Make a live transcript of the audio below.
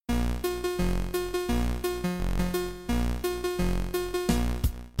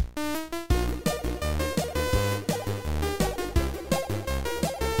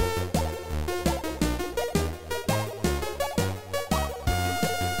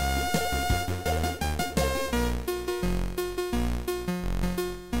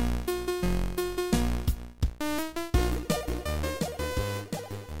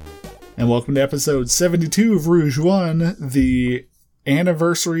and welcome to episode 72 of Rouge One, the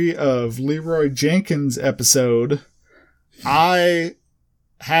anniversary of Leroy Jenkins episode. I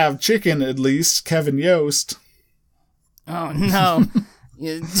have chicken, at least. Kevin Yost. Oh, no.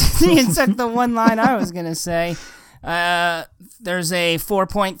 You took the one line I was going to say. There's a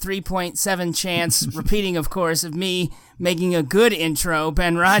 4.3.7 chance, repeating, of course, of me making a good intro,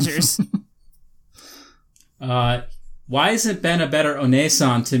 Ben Rogers. Why isn't Ben a better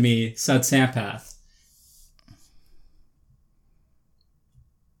Onesan to me, Sud Sampath?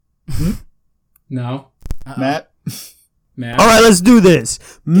 No? Matt? Matt? All right, let's do this.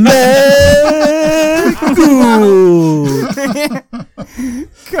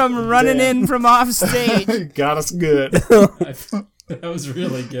 Come running in from off stage. Got us good. That was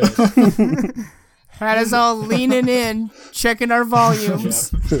really good. Had us all leaning in, checking our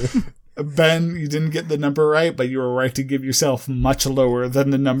volumes. Ben, you didn't get the number right, but you were right to give yourself much lower than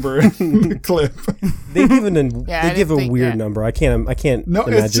the number in the clip. They give a weird number. I can't No,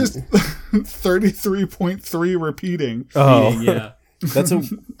 imagine. it's just 33.3 repeating. Oh, Yeah. that's a.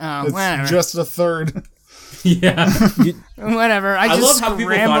 It's Whatever. just a third. Yeah. Whatever. I just love how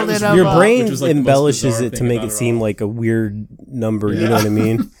people thought it scrambled was it up. Your Which brain was, like, the most embellishes bizarre it to thing make about it it seem all. like a weird number. You know what I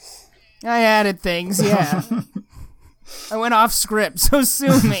mean? I added things, yeah. I went off script, so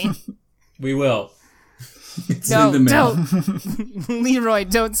sue me. We will. It's No, in the mail. don't. Leroy,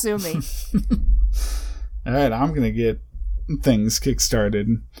 don't sue me. All right, I'm going to get things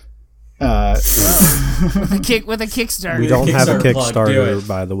kickstarted. With a Kickstarter. We don't have a Kickstarter plug, do Kickstarter, it.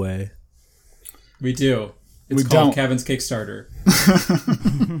 by the way. We do. It's We called don't. Kevin's Kickstarter.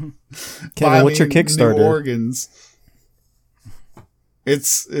 Kevin, what's your Buying Kickstarter? New organs.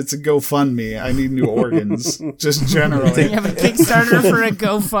 It's a GoFundMe. I need new organs, just You generally. have a Kickstarter for a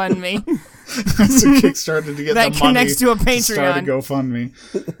GoFundMe. It's a Kickstarter to get That the money connects to a start a Patreon.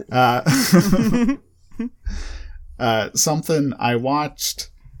 GoFundMe. Something I watched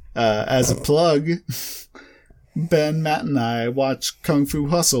as a plug. Ben, Matt, and I watched Kung Fu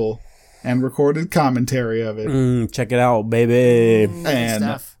Hustle and recorded commentary of it Check it out, baby. and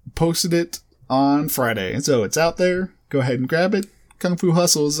stuff. posted it on Friday. So it's out there. Go ahead and grab it. Kung Fu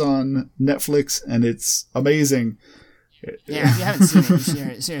Hustle is on Netflix, and it's amazing. Yeah, if you haven't seen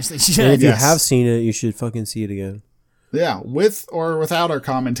it, you seriously And if should. you Yes. have seen it, you should fucking see it again. Yeah, with or without our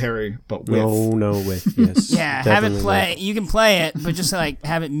commentary, but with. No, with. Yes. Yeah, have definitely it play. You can play it, but just like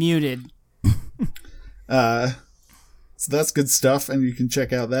have it muted. So that's good stuff, and you can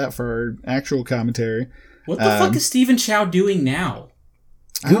check out that for our actual commentary. What the fuck is Stephen Chow doing now?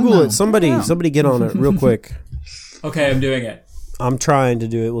 Google know. it. Somebody get on it real quick. Okay, I'm doing it. I'm trying to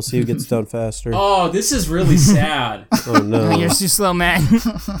do it. We'll see who gets done faster. Oh, this is really sad. Oh, no. You're too slow, man.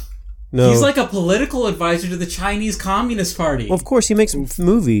 No. He's like a political advisor to the Chinese Communist Party. Well, of course, he makes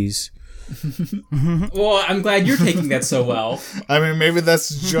movies. Well, I'm glad you're taking that so well. I mean, maybe that's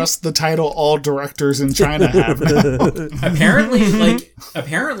just the title all directors in China have now. Apparently,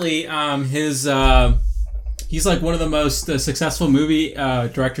 he's like one of the most successful movie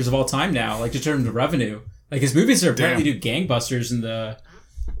directors of all time now, like in terms of revenue. Like his movies are apparently do gangbusters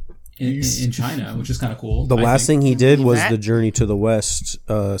in China, which is kind of cool. The last thing he did was That- The Journey to the West,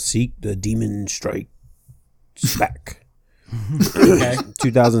 Seek the Demon Strikes Back, Okay.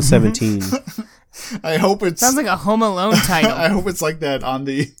 2017. I hope it's. Sounds like a Home Alone title. I hope it's like that on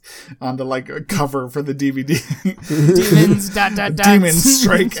the like cover for the DVD. Demons, ... Demon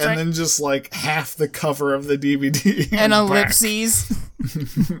Strike, and then just like half the cover of the DVD and back. ellipses.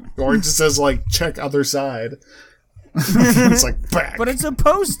 Or it just says like check other side. It's like back. But it's a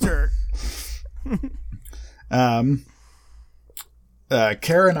poster.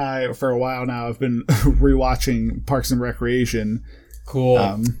 Kara and I for a while now have been rewatching Parks and Recreation.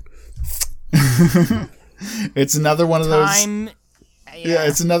 Cool. It's another one of those. Time. Yeah,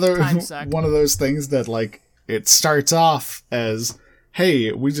 it's another time suck. one of those things that like it starts off as,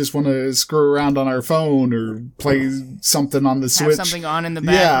 hey, we just want to screw around on our phone or play something on the Have Switch. something on in the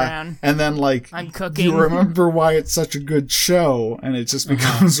Yeah, background. and then like I'm cooking. you remember why it's such a good show, and it just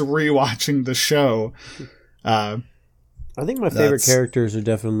becomes rewatching the show. I think my favorite That's- characters are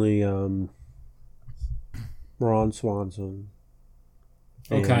definitely Ron Swanson.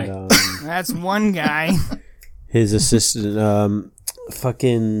 Okay. And, That's one guy. his assistant,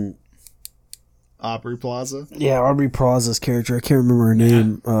 fucking... Aubrey Plaza, Aubrey Plaza's character. I can't remember her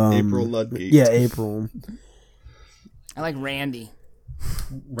name. April Ludgate. Yeah, April. I like Randy.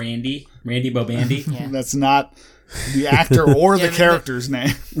 Randy Bobandy. Yeah. That's not the actor or the Yeah, character's name.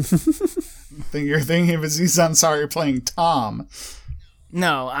 Think you're thinking of Aziz Ansari playing Tom.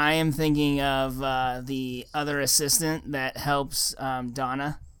 No, I am thinking of the other assistant that helps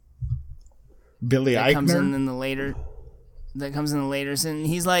Donna. Billy that comes Eichner. in the later. That comes in the later, and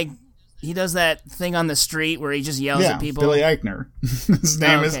he's like, he does that thing on the street where he just yells Yeah, at people. Billy Eichner. His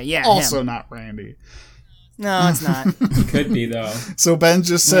name is also him. not Randy. No, it's not. Could be though. So Ben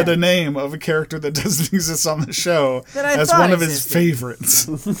just said a name of a character that doesn't exist on the show That I as thought one of his existed. favorites.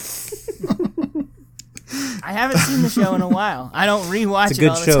 I haven't seen the show in a while. I don't rewatch It's a good it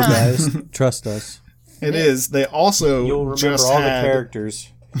all show, the time. guys. Trust us. It is. They also You'll remember just all had, the characters.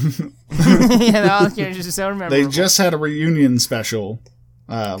 Yeah, all the characters are so They memorable. just had a reunion special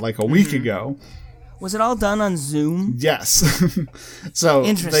like a week ago. Was it all done on Zoom? Yes. So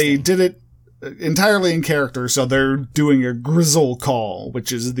Interesting. they did it entirely in character. So they're doing a Grizzle Call,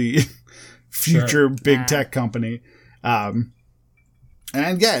 which is the future big tech company. And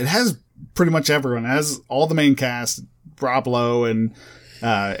yeah, it has pretty much everyone. It has all the main cast, Rob Lowe and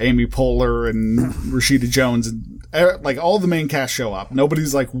Amy Poehler and Rashida Jones, and like all the main cast show up.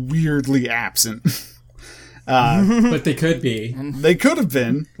 Nobody's like weirdly absent. But they could be. They could have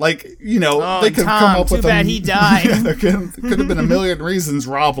been like, they could have Tom, come up too with bad he died. Yeah, there could have been a million reasons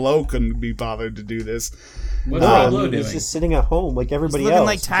Rob Lowe couldn't be bothered to do this. What's Rob Lowe He's doing? just sitting at home like everybody Looking else.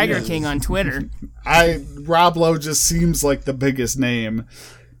 like Tiger King on Twitter. Rob Lowe just seems like the biggest name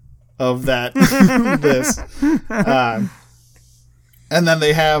of that list. And then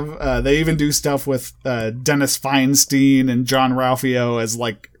they have they even do stuff with Dennis Feinstein and John Ralphio as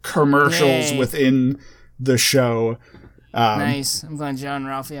like commercials Yay. within the show. Nice. I'm glad John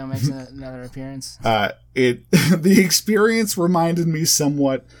Ralphio makes another appearance. The experience reminded me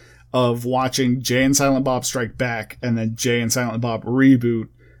somewhat of watching Jay and Silent Bob Strike Back and then Jay and Silent Bob Reboot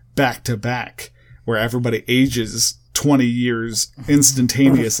back to back, where everybody ages 20 years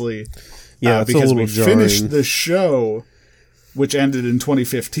instantaneously. Yeah, it's a because little we jarring. finished the show, which ended in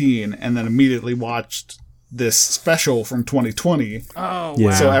 2015, and then immediately watched this special from 2020. Oh, Yeah.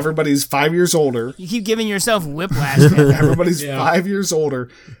 wow. So everybody's 5 years older. You keep giving yourself whiplash. man. Everybody's Yeah. 5 years older.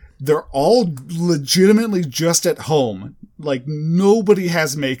 They're all legitimately just at home. Like, nobody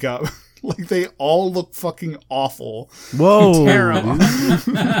has makeup. Like, they all look fucking awful. Whoa. Terrible.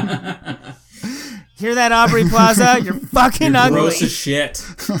 Hear that, Aubrey Plaza? You're fucking ugly. Gross as shit.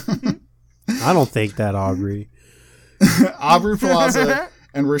 I don't think that, Aubrey. Aubrey Plaza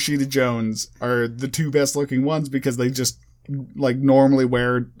and Rashida Jones are the two best looking ones because they just, like, normally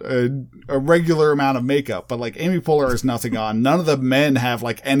wear a regular amount of makeup. But, like, Amy Poehler has nothing on. None of the men have,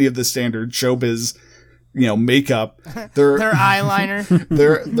 like, any of the standard showbiz makeup. Their eyeliner.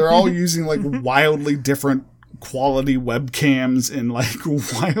 They're all using like wildly different quality webcams and like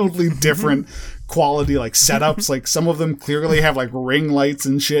wildly different quality like setups. Like some of them clearly have like ring lights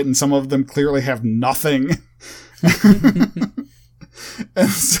and shit, and some of them clearly have nothing. And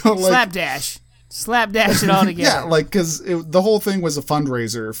so like Slapdash it all together. yeah, like because the whole thing was a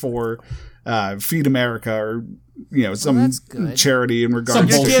fundraiser for Feed America or some that's good. charity in regards. Some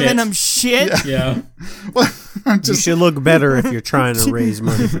You're bullshit. giving them shit. Yeah. I'm You just should look better if you're trying to raise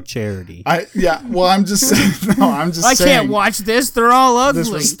money for charity. I'm just saying. No, I'm just I saying. can't watch this. They're all ugly. This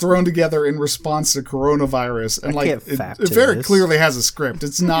was thrown together in response to coronavirus, and like can't it fact very this. clearly has a script.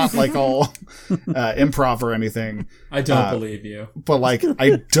 It's not like all improv or anything. I don't believe you. But like,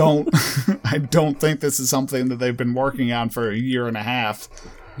 I don't think this is something that they've been working on for a year and a half,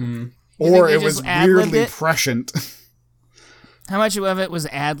 or they it was just ad-libbed weirdly it? prescient. How much of it was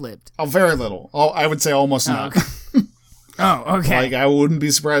ad-libbed? Oh, very little. I would say almost not. Oh, okay. Like I wouldn't be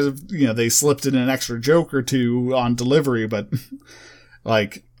surprised if they slipped in an extra joke or two on delivery, but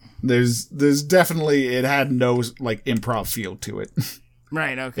like there's definitely it had no like improv feel to it.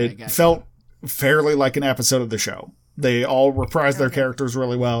 Right, okay. It Gotcha. felt fairly like an episode of the show. They all reprised their characters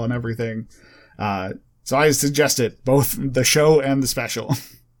really well and everything. So I suggest it, both the show and the special.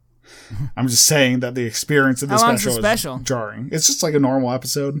 I'm just saying that the experience of the How long's the special special? is jarring. It's just like a normal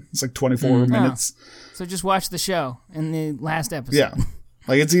episode. It's like 24 minutes. So just watch the show in the last episode. Yeah.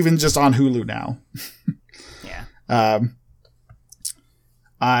 Like it's even just on Hulu now. Yeah.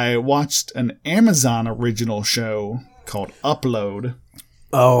 I watched an Amazon original show called Upload.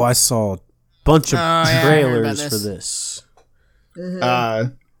 Oh, I saw a bunch of I heard about trailers for this.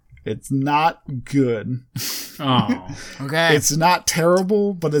 this. It's not good. Oh. Okay. It's not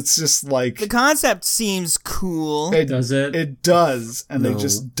terrible, but it's just like The concept seems cool. Does it? it does, and they No.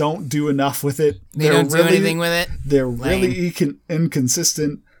 just don't do enough with it. They don't do anything with it. They're really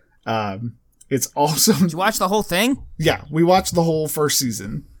inconsistent. It's also Did you watch the whole thing? yeah. We watched the whole first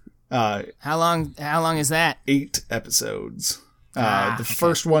season. How long is that? 8 episodes. The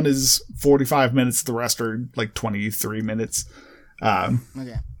first one is 45 minutes. The rest are like 23 minutes.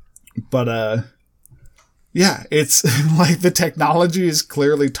 Okay. But yeah, it's like the technology is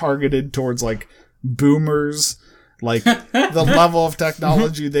clearly targeted towards like boomers. Like the level of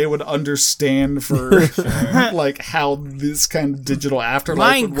technology they would understand for like how this kind of digital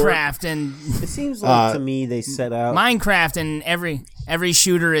afterlife would work. Minecraft and It seems like to me they set out. Minecraft and every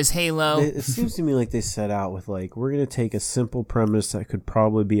shooter is Halo. It seems to me like they set out with like, we're gonna take a simple premise that could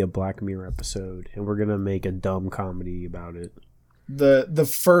probably be a Black Mirror episode, and we're gonna make a dumb comedy about it. The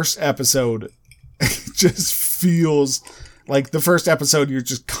first episode just feels like the first episode you're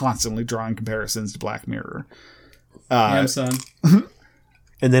just constantly drawing comparisons to Black Mirror. Damn, son.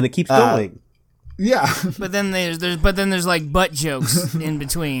 And then it keeps going. Yeah, But then there's like butt jokes in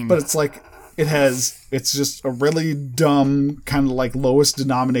between. but it's like it's just a really dumb kind of like lowest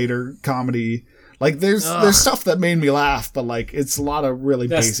denominator comedy. Like there's stuff that made me laugh, but like it's a lot of really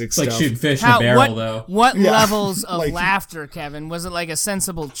That's basic like stuff. shooting fish in a barrel, though. What Yeah. levels of Like- laughter, Kevin? Was it like a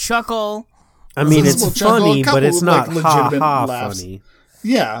sensible chuckle? I mean, Sensible it's chuckle, funny, a but couple it's of, not like, ha legitimate ha laughs. funny.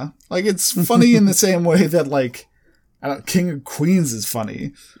 Yeah, like it's funny in the same way that like King of Queens is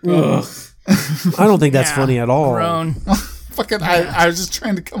funny. Ugh. I don't think that's Yeah, funny at all. Grown. Fucking, I was just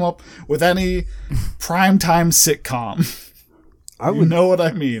trying to come up with any primetime sitcom. I You would know what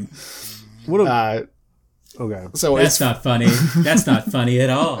I mean? What a, okay. So That's it's not funny. That's not funny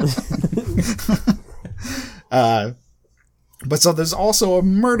at all. but so there's also a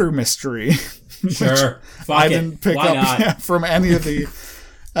murder mystery. Sure. Fuck I it. didn't pick Why up not? from any of the.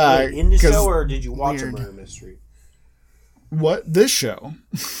 In the 'cause show, or did you watch Weird. a murder mystery? What this show?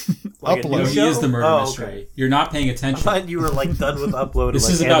 Like a Upload. No, new he show? is the murder Oh, mystery. okay. You're not paying I attention. thought you were like done with uploading. This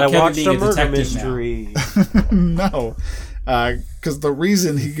like, is and about I Kevin watched being a a murder detective now. mystery. No, because the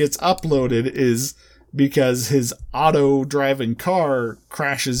reason he gets uploaded is because his auto driving car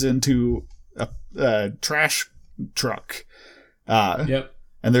crashes into a trash truck. Yep.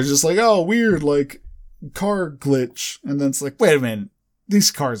 And they're just like, oh, weird, like, car glitch. And then it's like, wait a minute, these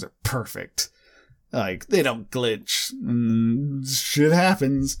cars are perfect. Like, they don't glitch. And shit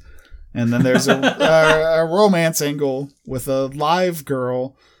happens. And then there's a romance angle with a live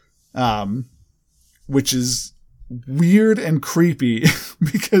girl, which is weird and creepy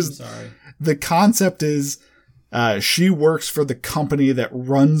because Sorry. the concept is she works for the company that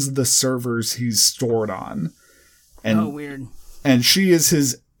runs the servers he's stored on. And Oh, weird. and she is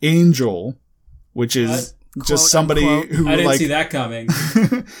his angel, which is Quote, just somebody unquote. who I didn't like see that coming.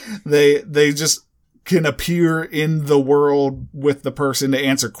 they just can appear in the world with the person to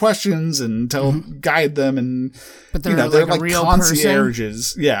answer questions and guide them, and But they're they're like a real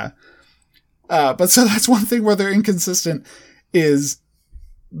concierges. Yeah. But so that's one thing where they're inconsistent is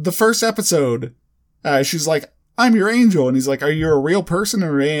the first episode, she's like, I'm your angel. And he's like, are you a real person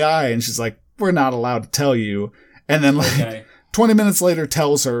or AI? And she's like, we're not allowed to tell you. And then like Okay. 20 minutes later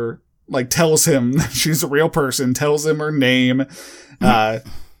tells him she's a real person, tells him her name, and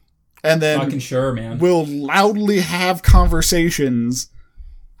then Fucking sure, man. will loudly have conversations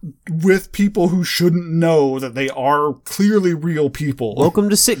with people who shouldn't know that they are clearly real people. Welcome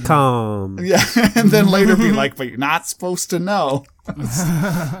to sitcom. Yeah, and then later be like, but you're not supposed to know.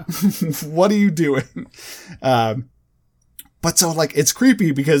 What are you doing? But so, like, it's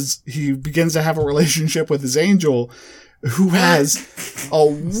creepy because he begins to have a relationship with his angel who has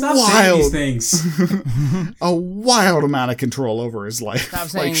a Stop saying these things. wild amount of control over his life. Stop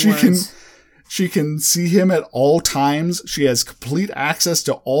saying Like, words. she can see him at all times. She has complete access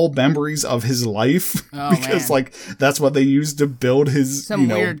to all memories of his life Oh, because, man. like, that's what they use to build his, Some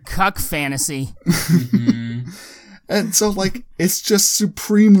weird cuck fantasy. And so, like, it's just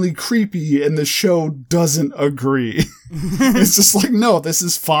supremely creepy, and the show doesn't agree. It's just like, no, this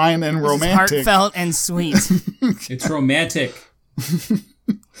is fine and This is romantic. heartfelt and sweet. It's romantic.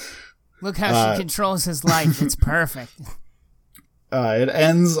 Look how she controls his life. It's perfect. It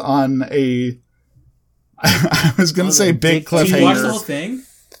ends on a. I was gonna say big dick Did you watch the whole cliffhanger. thing?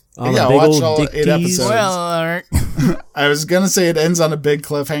 On Yeah, a big watch old all dick 8 tease. episodes. Spoiler alert. I was gonna say it ends on a big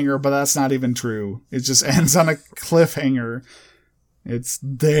cliffhanger, but that's not even true. It just ends on a cliffhanger. It's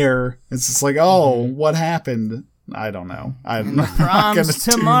there. It's just like, oh, what happened? I don't know. I'm not gonna Prom's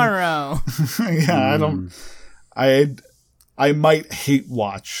tomorrow. Yeah, I don't. I might hate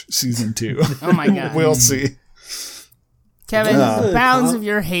watch season 2. Oh my god. We'll see. Kevin, the bounds of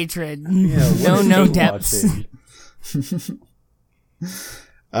your hatred. No depths.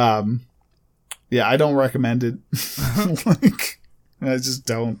 Yeah, I don't recommend it. Like, I just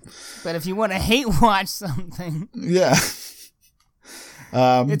don't. But if you want to hate watch something, Yeah.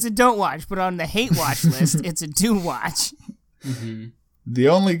 it's a don't watch. But on the hate watch list, it's a do watch. The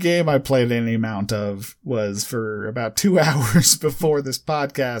only game I played any amount of was for about 2 hours before this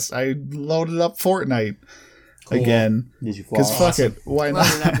podcast. I loaded up Fortnite again. Did you Because floss? fuck it. Why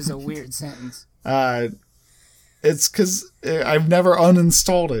Loaded not? up is a weird sentence. It's because I've never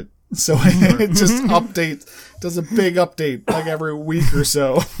uninstalled it. So it just does a big update like every week or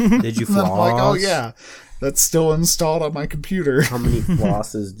so. Did you And I'm floss? like, oh yeah, that's still installed on my computer. How many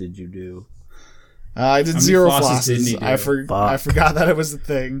flosses did you do? I did many 0 flosses didn't flosses. you do? I forgot that it was a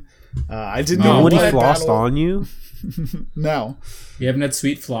thing. I didn't Oh, know Nobody what flossed battle- on you? No. You haven't had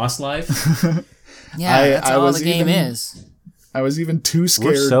sweet floss life? Yeah, that's I all was the game even- is. I was even too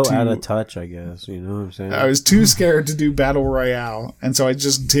scared We're so to... out of touch, I guess. You know what I'm saying? I was too scared to do Battle Royale, and so I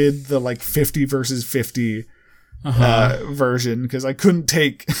just did the 50 versus 50 version, because I couldn't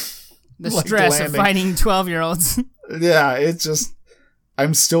take... The like stress of landing. fighting 12-year-olds. Yeah, it's just...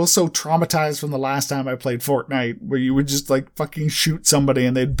 I'm still so traumatized from the last time I played Fortnite, where you would just fucking shoot somebody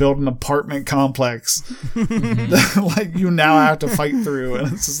and they'd build an apartment complex that you now have to fight through,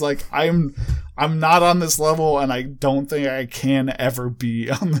 and it's just I'm not on this level, and I don't think I can ever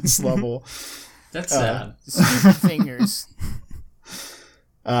be on this level. That's sad. Stupid fingers.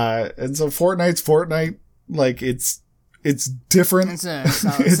 And so Fortnite's Fortnite, it's different. That's a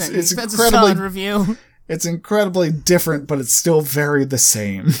solid It's- sentence. it's That's a incredibly- solid review. It's incredibly different, but it's still very the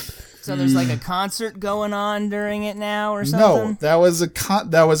same. So there's a concert going on during it now or No, something? that was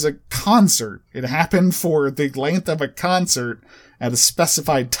a concert. It happened for the length of a concert at a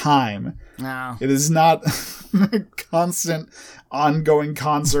specified time. No. It is not a constant, ongoing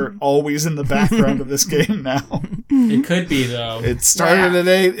concert always in the background of this game now. It could be, though. It started at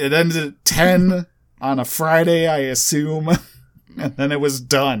 8, it ended at 10 on a Friday, I assume, and then it was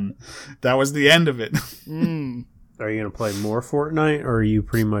done. That was the end of it. Are you going to play more Fortnite, or are you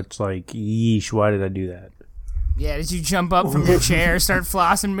pretty much like, yeesh, why did I do that? Yeah, did you jump up from your chair, start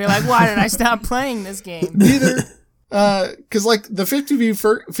flossing, and be like, why did I stop playing this game? Neither, because the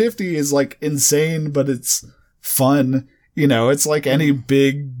 50v50 is insane, but it's fun. It's like any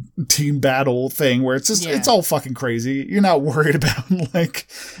big team battle thing where it's just Yeah. it's all fucking crazy. You're not worried about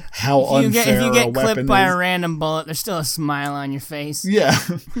how If unfair you a get clipped weapon by is. a random bullet, there's still a smile on your face. Yeah.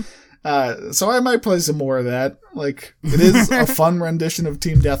 So I might play some more of that. It is a fun rendition of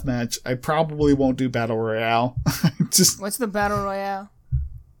Team Deathmatch. I probably won't do Battle Royale. What's the Battle Royale?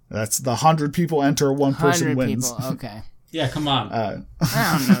 That's the 100 people enter, one person 100 wins. people, okay. Yeah, come on. I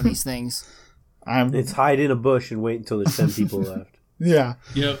don't know these things. It's hide in a bush and wait until there's 10 people left. Yeah.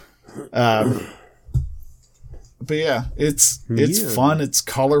 Yep. But yeah, it's Yeah. fun. It's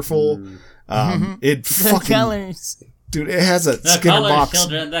colorful. It The fucking colors. dude. It has a The Skinner colors, box.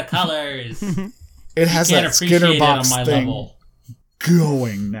 children, the colors. It has Can't that appreciate Skinner it box on my thing level.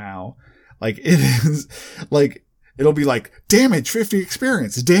 going now. It is it'll be damage 50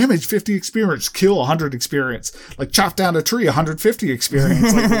 experience, damage 50 experience, kill 100 experience, chop down a tree 150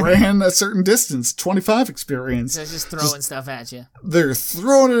 experience, ran a certain distance 25 experience. So it's just throwing stuff at you. They're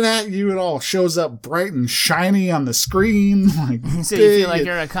throwing it at you. It all shows up bright and shiny on the screen. So you feel like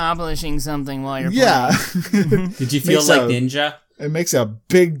you're accomplishing something while you're yeah. Did you feel Makes like a- Ninja? It makes a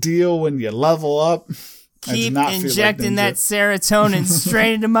big deal when you level up. I did Keep not feel like injecting Ninja. that serotonin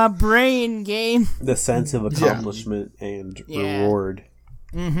straight into my brain, game. The sense of accomplishment and Yeah. reward.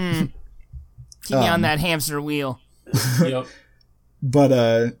 Keep me on that hamster wheel. Yep. But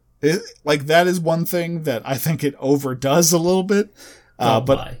that is one thing that I think it overdoes a little bit. Don't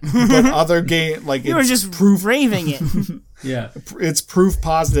But lie. but other game You were it's just proof. raving it. Yeah. It's proof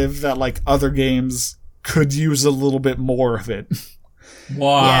positive that other games could use a little bit more of it.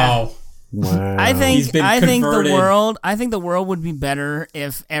 Wow. Wow. I He's been think converted. the world would be better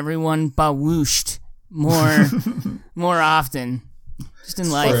if everyone bawooshed more often. Just in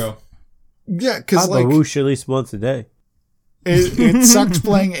life. True. Yeah, I because whoosh at least once a day. it sucks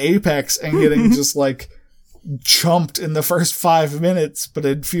playing Apex and getting just chumped in the first 5 minutes, but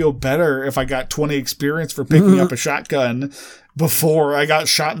it'd feel better if I got 20 experience for picking up a shotgun before I got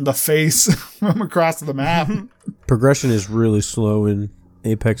shot in the face from across the map. Progression is really slow in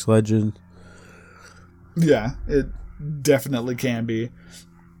Apex Legends. Yeah, it definitely can be.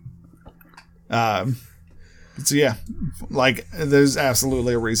 So yeah, there's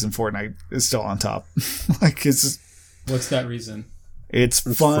absolutely a reason Fortnite is still on top. It's just, What's that reason? it's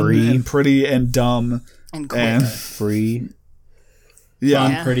fun free. and pretty and dumb And quick. and Free. yeah,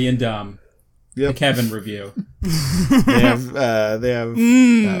 Yeah. Pretty and dumb. Yep. The Kevin review. they have Gray,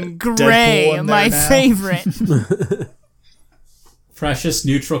 Deadpool in my there now. favorite. Precious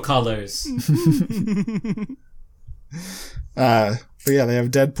neutral colors. but yeah, they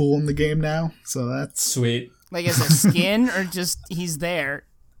have Deadpool in the game now, so that's Sweet. Like as a skin, or just he's there?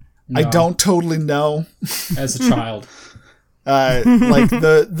 I No, don't totally know. as a child. Like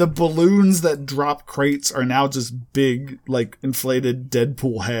the balloons that drop crates are now just big, like inflated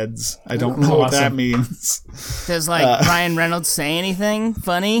Deadpool heads. I don't know what that Awesome. means. Does Ryan Reynolds say anything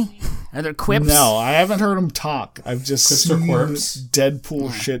funny? Are there quips? No, I haven't heard him talk. I've just Quips or seen quirps?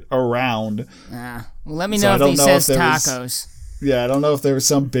 Deadpool shit around. Well, let me So know I if don't he know says if there was- tacos. Yeah, I don't know if there was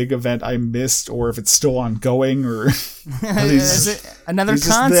some big event I missed or if it's still ongoing or Is it another he's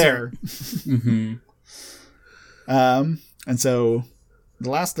just concert? there. And so the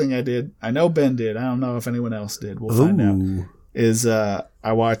last thing I did, I know Ben did, I don't know if anyone else did, we'll find out, Ooh. is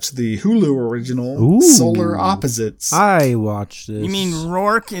I watched the Hulu original Ooh. Solar Opposites. I watched this. You mean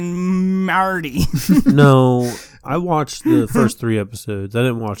Rourke and Marty? No, I watched the first 3 episodes. I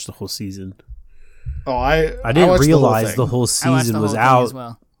didn't watch the whole season. Oh, I didn't watched realize the thing. whole I watched season the was whole thing out as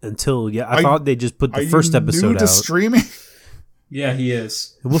well. until I Are thought they just put Are the first you episode new to out. streaming? Yeah, he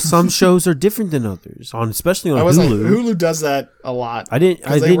is. Well, some shows are different than others, especially on I was like, Hulu. Hulu does that a lot. I didn't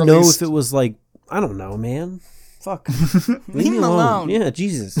 'Cause they know released- if it was like, I don't know, man. Fuck. Leave him alone. Yeah,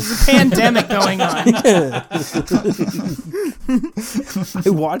 Jesus. There's a pandemic going on. I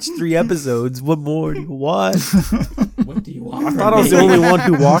watched 3 episodes. What more do you want? What do you want? I thought I was the only one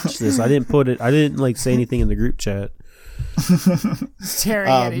who watched this. I didn't like say anything in the group chat. Tearing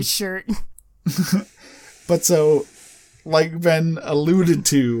at his shirt. But so, like Ben alluded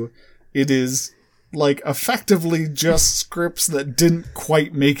to, it is like effectively just scripts that didn't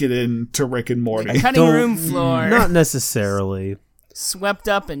quite make it into Rick and Morty. Cutting don't- room floor. Not necessarily. Swept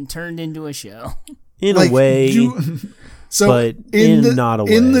up and turned into a show. In Like, a way. So But in not a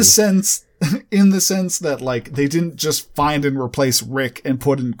in way. the sense that like they didn't just find and replace Rick and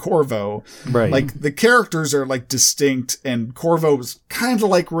put in Corvo. Right. Like the characters are like distinct, and Corvo's kind of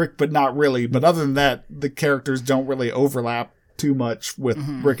like Rick, but not really. But other than that, the characters don't really overlap too much with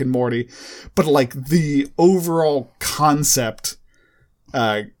Rick and Morty. But like the overall concept,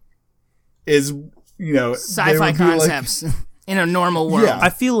 is they Sci-fi would be like- concepts in a normal world. Yeah. I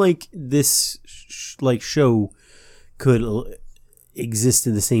feel like this show could exist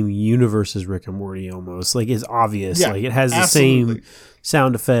in the same universe as Rick and Morty almost. Like it's obvious. Yeah, like it has the absolutely. same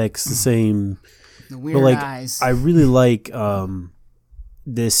sound effects, the same The weird but like eyes. I really like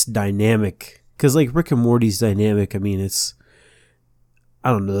this dynamic cuz like Rick and Morty's dynamic, I mean it's I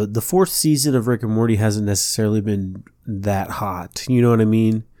don't know, the 4th season of Rick and Morty hasn't necessarily been that hot. You know what I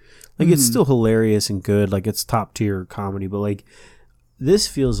mean? Like it's still hilarious and good, like it's top tier comedy, but like this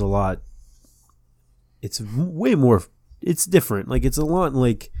feels a lot it's way more it's different. Like it's a lot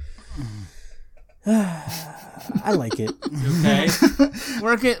like I like it. Okay.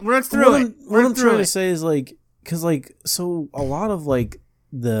 Work through it. What Work I'm through trying to it. say is like, cause like, so a lot of like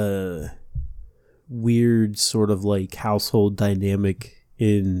the weird sort of like household dynamic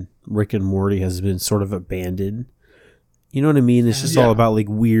in Rick and Morty has been sort of abandoned. You know what I mean? It's just all about like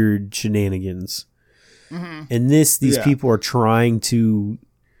weird shenanigans. And these Yeah. people are trying to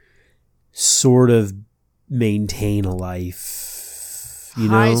sort of maintain a life. You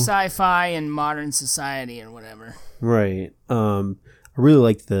High know? sci-fi and modern society or whatever. Right. I really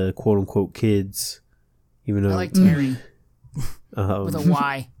like the quote unquote kids, even though I like Terry um, with a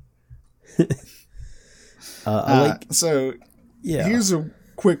Y. I like so yeah. here's a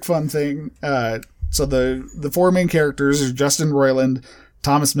quick fun thing. So the 4 main characters are Justin Roiland,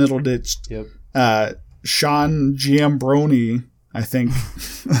 Thomas Middleditch, Yep. Sean Giambroni, I think.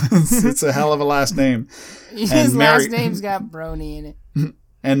 it's a hell of a last name. His Mary- last name's got Brony in it.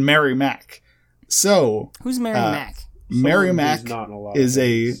 And Mary Mack. So Who's Mary Mack? Mary Someone Mack who's not in a lot is of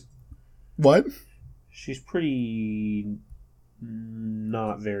a things. what? She's pretty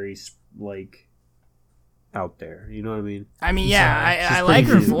not very like out there. You know what I mean? I mean, yeah, She's I like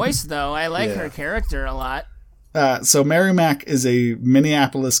her pretty new. voice though. I like Yeah. her character a lot. So Mary Mack is a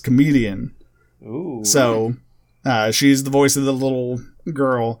Minneapolis comedian. Ooh. So she's the voice of the little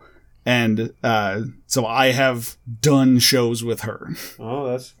girl, and so I have done shows with her. Oh,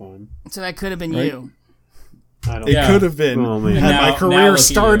 that's fun. So that could have been Right. you. I don't. It Yeah. could have been Oh, man. had Now- my now career look at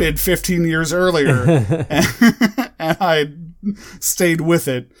started 15 years earlier, and I stayed with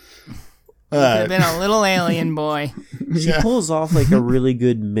it. Could have been a little alien boy, She Yeah. pulls off like a really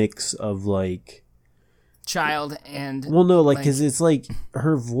good mix of like. child, and Well, no, like Like- because it's like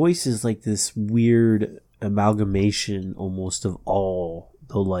her voice is like this weird amalgamation almost of all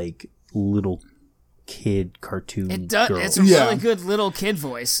the like little kid cartoon. it does. girls. It's a Yeah. really good little kid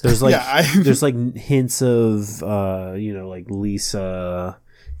voice. There's like Yeah, there's like hints of like Lisa.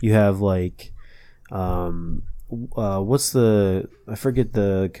 You have like I forget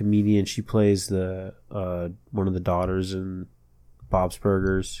the comedian. She plays the one of the daughters in Bob's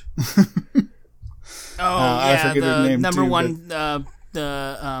Burgers. I forget her name number too, one,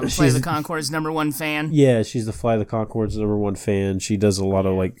 Play the Concord's number one fan. Yeah, she's the Fly the Concorde's number one fan. She does a lot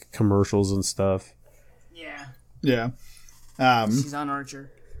of like commercials and stuff. Yeah. Yeah. She's on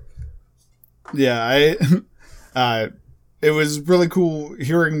Archer. Yeah, it was really cool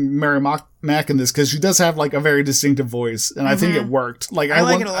hearing Mary Mack in this because she does have like a very distinctive voice, and I think it worked. Like I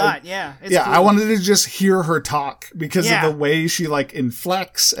like it a lot. It's yeah, cool. I wanted to just hear her talk because Yeah. of the way she like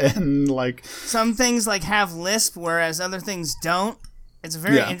inflects and like Some things like have lisp, whereas other things don't. It's a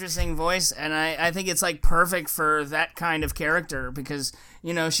very Yeah. interesting voice, and I think it's like perfect for that kind of character because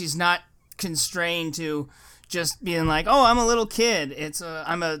she's not constrained to just being like, oh, I'm a little kid.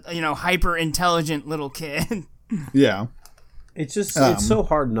 I'm a hyper intelligent little kid. yeah. It's just it's so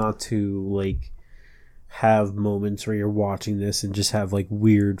hard not to like have moments where you're watching this and just have like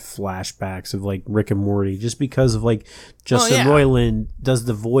weird flashbacks of like Rick and Morty just because of like Justin Roiland does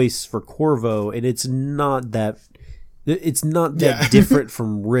the voice for Corvo and it's not that different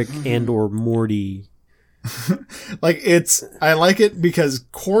from Rick and or Morty. Like I like it because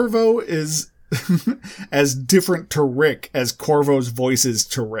Corvo is as different to Rick as Corvo's voice is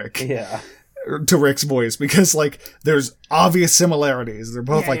to Rick. Yeah. To Rick's voice because like there's obvious similarities. They're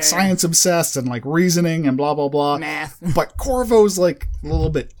both science obsessed and like reasoning and blah blah blah. Math. But Corvo's like a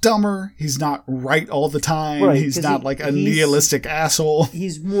little bit dumber. He's not right all the time. Right, he's not like a nihilistic asshole.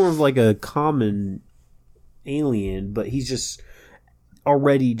 He's more of like a common alien, but he's just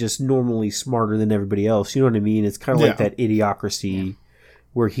already just normally smarter than everybody else. You know what I mean? It's kind of like that idiocracy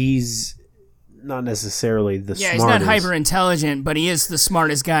where he's not necessarily the smartest. Yeah, he's not hyper intelligent, but he is the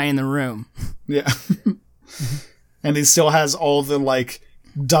smartest guy in the room. Yeah. And he still has all the like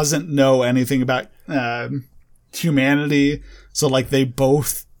doesn't know anything about humanity. So like they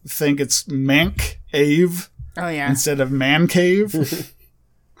both think it's Mank Ave Oh yeah. instead of Man Cave.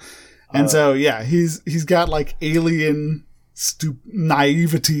 And so yeah, he's got like alien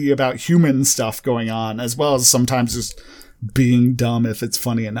naivety about human stuff going on, as well as sometimes just being dumb if it's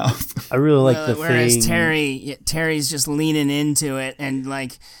funny enough. I really like the whereas thing. Terry's just leaning into it and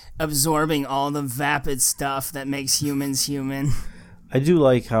like absorbing all the vapid stuff that makes humans human. I do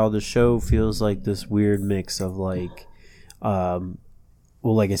like how the show feels like this weird mix of like, well,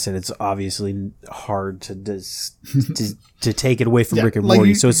 like I said, it's obviously hard to to take it away from Rick and like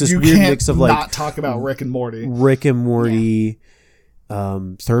Morty. So it's this weird mix of like not talk about Rick and Morty,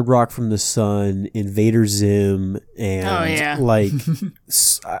 Third Rock from the Sun, Invader Zim, and like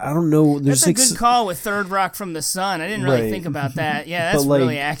I don't know. There's That's a good call with Third Rock from the Sun. I didn't really think about that. Yeah, that's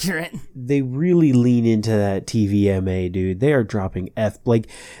really accurate. They really lean into that TVMA, dude. They are dropping like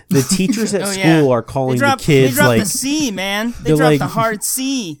the teachers at school are calling the kids they drop like the C, man. They drop the hard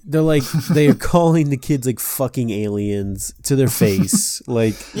C. They're like they're calling the kids like fucking aliens to their face.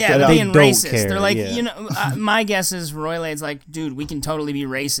 Like they're they being don't racist. care. They're like, my guess is Roylade's like, dude, we can totally be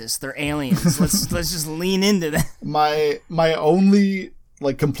racist. They're aliens. Let's just lean into that. My only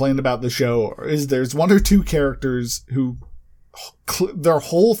like complaint about the show is there's one or two characters who their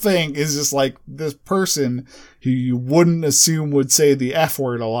whole thing is just like this person who you wouldn't assume would say the F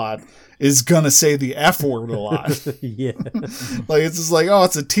word a lot is gonna say the F word a lot. Yeah. Like it's just like, oh,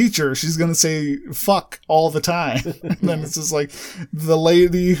 it's a teacher. She's gonna say fuck all the time. And then it's just like the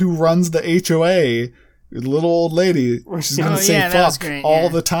lady who runs the HOA, little old lady, she's gonna say fuck all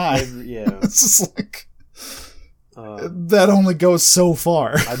the time. Yeah. It's just like that only goes so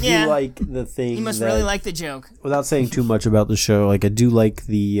far. I do like the thing. You must really like the joke. Without saying too much about the show, like I do like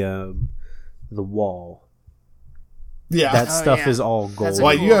the wall. Yeah, that stuff is all gold.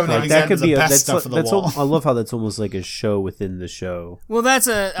 Well, you haven't even that could the be best stuff of the wall. I love how that's almost like a show within the show. Well, that's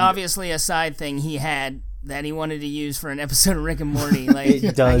obviously a side thing he had that he wanted to use for an episode of Rick and Morty. Like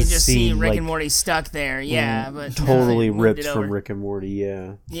it does I can just see Rick like, and Morty stuck there. Yeah, but totally ripped from Rick and Morty.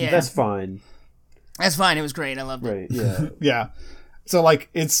 Yeah, that's fine. That's fine. It was great. I loved it. Right. Yeah. Yeah. So like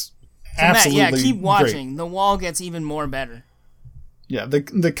it's absolutely Matt, keep watching. Great. The Wall gets even more better. Yeah,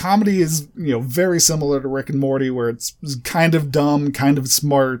 the comedy is very similar to Rick and Morty, where it's kind of dumb, kind of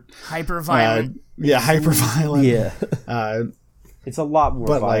smart, hyper violent. Hyper violent. Yeah, it's a lot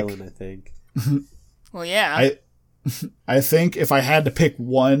more violent, like, I think. Well, yeah. I think if I had to pick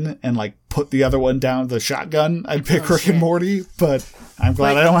one and like put the other one down the shotgun, I'd pick Rick and Morty. But I'm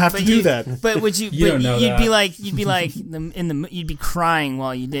glad I don't have to do that. But would you? You'd be like you'd be crying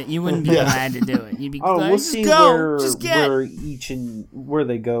while you did. You wouldn't be glad to do it. You'd be like, we'll see where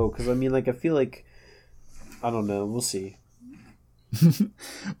they go. Because I mean, like I feel like I don't know. We'll see.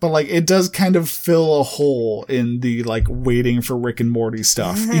 But like it does kind of fill a hole in the like waiting for Rick and Morty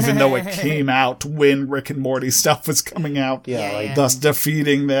stuff, even though it came out when Rick and Morty stuff was coming out. Yeah. Thus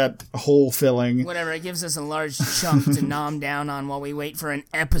defeating that hole filling. Whatever, it gives us a large chunk to nom down on while we wait for an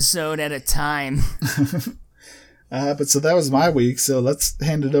episode at a time. But so that was my week, so let's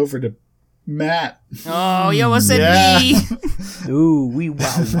hand it over to Matt. Oh, you almost said me. Ooh,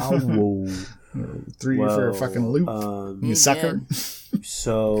 whoa. Threw you for a fucking loop. You sucker.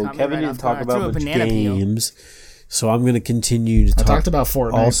 So Caught me Kevin right didn't off talk guard. Threw a about much banana peel. games, so I'm going to continue to I talked about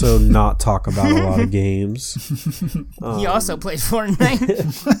Fortnite. also not talk about a lot of games. He also played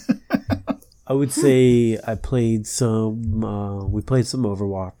Fortnite. I would say I played some. We played some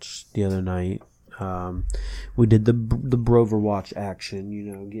Overwatch the other night. We did the Broverwatch action, you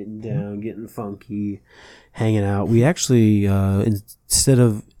know, getting down, getting funky, hanging out. We actually, instead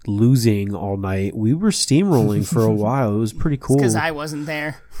of losing all night, we were steamrolling for a while. It was pretty cool. Because I wasn't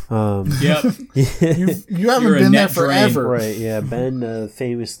there. Yep. You haven't You're a been there net drain. forever. Right, yeah. Ben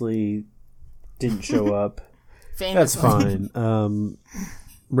famously didn't show up. That's Famously. fine. In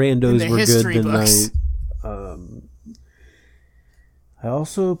Randos the were good history tonight. books. I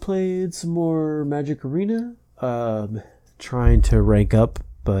also played some more Magic Arena, trying to rank up,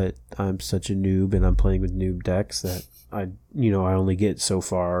 but I'm such a noob and I'm playing with noob decks that I only get so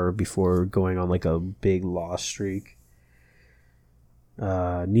far before going on like a big loss streak.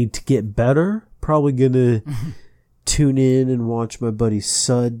 Need to get better. Probably gonna tune in and watch my buddy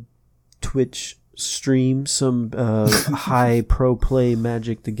Sud Twitch stream some high pro play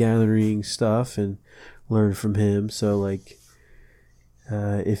Magic the Gathering stuff and learn from him. So like,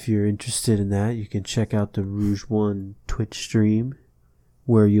 if you're interested in that, you can check out the Rouge One Twitch stream,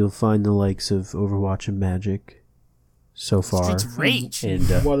 where you'll find the likes of Overwatch and Magic so far. Streets of Rage. And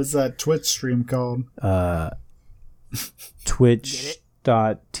What is that Twitch stream called?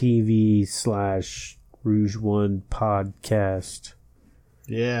 twitch.tv/Rouge One Podcast.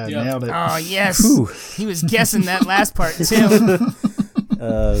 Yeah, Yep. nailed it. Oh, yes. Whew. He was guessing that last part, too.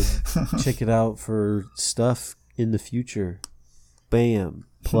 Check it out for stuff in the future. Bam.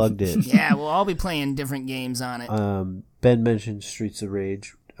 Plugged it. Yeah, we'll all be playing different games on it. Ben mentioned Streets of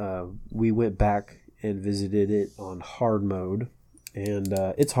Rage. We went back and visited it on hard mode, and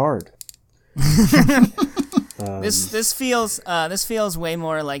it's hard. This feels way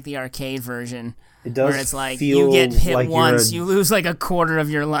more like the arcade version, It does where it's like feel you get hit like once, you lose like a quarter of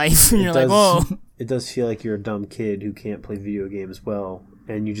your life, and you're like, whoa. It does feel like you're a dumb kid who can't play video games well,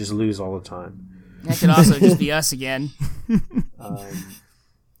 and you just lose all the time. That could also just be us again.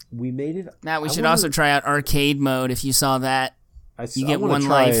 We made it. Matt, we should also try out arcade mode if you saw that. You get one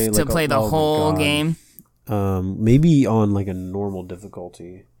life to play the whole game. Maybe on like a normal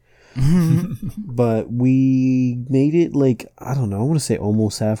difficulty. But we made it like, I don't know, I want to say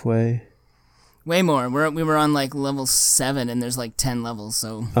almost halfway. Way more. We were on like level 7 and there's like 10 levels,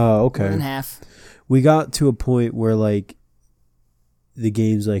 so Oh, more than okay. half. We got to a point where like the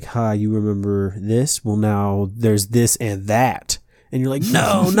game's like, "Hi, you remember this? Well, now there's this and that." And you're like,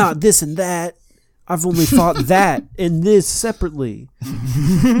 "No, not this and that. I've only fought that and this separately."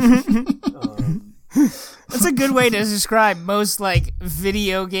 That's a good way to describe most like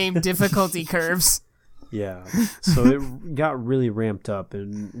video game difficulty curves. Yeah. So it got really ramped up,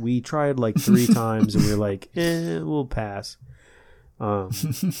 and we tried like 3 times, and we were like, we'll pass.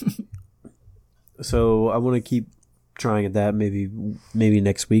 So I want to keep trying at that. Maybe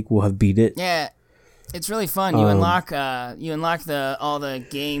next week we'll have beat it. Yeah. It's really fun. You unlock all the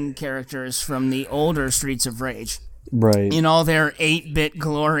game characters from the older Streets of Rage Right. in all their 8-bit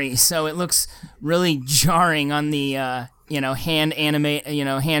glory. So it looks really jarring on the hand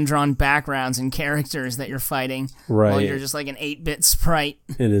drawn backgrounds and characters that you're fighting. Right. While you're just like an 8-bit sprite.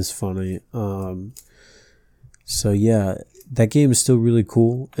 It is funny. So yeah, that game is still really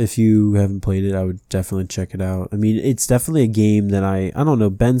cool. If you haven't played it, I would definitely check it out. I mean, it's definitely a game that I don't know,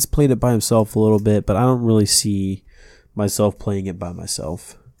 Ben's played it by himself a little bit, but I don't really see myself playing it by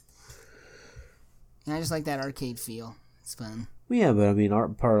myself. I just like that arcade feel. It's fun. Well, yeah, but I mean,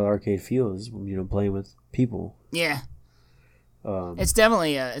 part of the arcade feel is, playing with people. Yeah. It's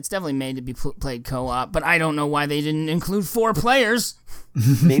definitely made to be played co-op, but I don't know why they didn't include 4 players.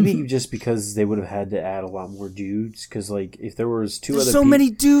 Maybe just because they would have had to add a lot more dudes. Because like, if there was 2 There's other, so many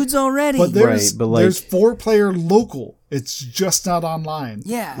dudes already. But there's Right, but, like- there's 4-player local. It's just not online.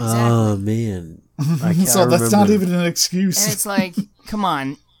 Yeah, exactly. Oh man, So that's not even an excuse. And it's like, come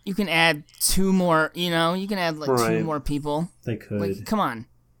on, you can add 2 more. You can add like 2 Right. more people. They could. Like, come on,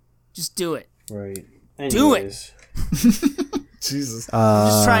 just do it. Right. Do it. Anyways, Jesus.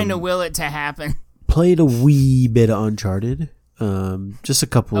 Just trying to will it to happen. played a wee bit of Uncharted. Just a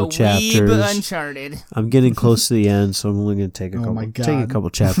couple A of chapters. weeb Uncharted. I'm getting close to the end, so I'm only going to take my take a God. couple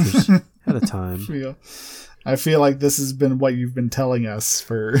chapters at a time. I feel like this has been what you've been telling us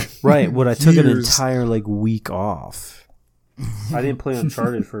for Right. What I took an years. entire week off. I didn't play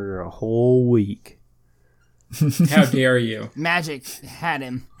Uncharted for a whole week. How dare you? Magic had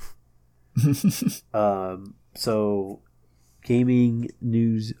him. So gaming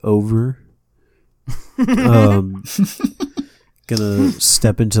news over. Gonna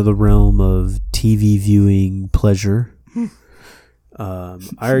step into the realm of TV viewing pleasure. I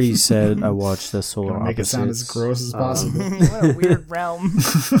already said I watched the Solar Make it Opposites. sound as gross as possible. What a weird realm.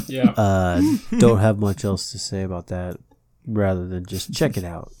 Yeah. Don't have much else to say about that rather than just check it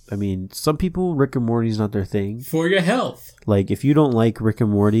out. I mean, some people, Rick and Morty's not their thing. For your health. Like, if you don't like Rick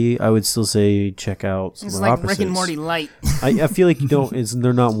and Morty, I would still say check out Solar It's like Opposites. Rick and Morty light. I feel like you don't.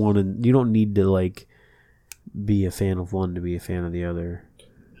 They're not one. You don't need to be a fan of one to be a fan of the other.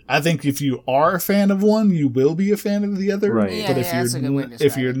 I think if you are a fan of one, you will be a fan of the other. Right. Yeah, But that's a good way to if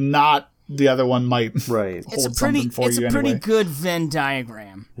describe you're it. not, the other one might Right. It's a hold pretty, something for it's you a pretty anyway. good Venn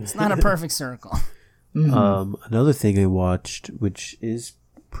diagram. It's not a perfect circle. Another thing I watched, which is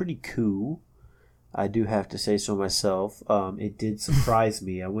pretty cool, I do have to say so myself. It did surprise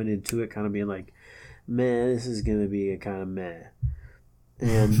me. I went into it kind of being like, "Man, this is gonna be a kind of meh,"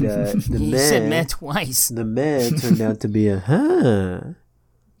 and the You said meh twice. the meh turned out to be a huh.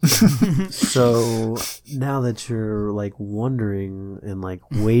 So now that you're wondering and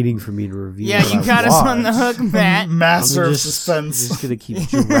waiting for me to review, Yeah, what you I got us on the watched, hook, Matt. Master I'm of suspense. just gonna keep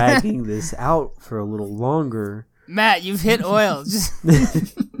dragging this out for a little longer. Matt, you've hit oil. Just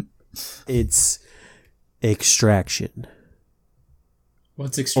It's Extraction,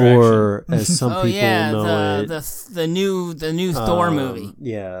 What's extraction? or as some oh people yeah, know the new Thor movie.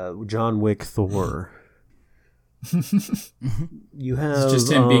 Yeah, John Wick Thor. You have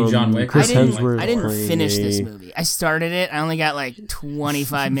just him being John Wick. Chris I didn't Hemsworth playing finish this a- movie. I started it. I only got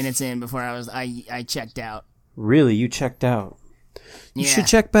 25 minutes in before I checked out. Really, you checked out. You Yeah. should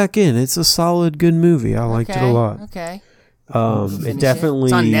check back in. It's a solid, good movie. I liked it a lot. Okay. It Finish definitely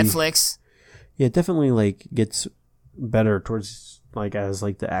It's on Netflix. Yeah, it definitely gets better towards as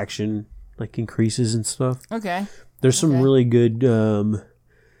the action increases and stuff. Okay. There's some Okay. really good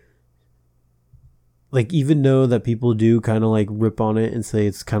even though that people do kind of rip on it and say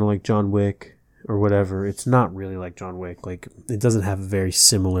it's kind of like John Wick or whatever, it's not really like John Wick. It doesn't have a very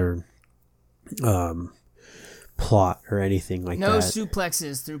similar plot or anything like No that.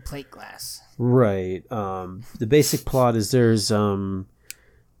 suplexes through plate glass. Right. The basic plot is there's an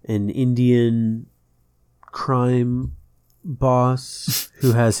Indian crime boss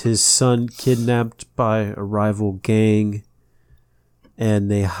who has his son kidnapped by a rival gang,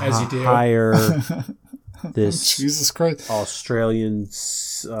 and they As you do. hire this Jesus Christ. Australian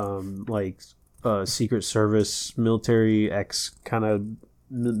Secret Service military ex kind of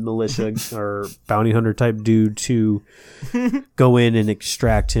militia or bounty hunter type dude to go in and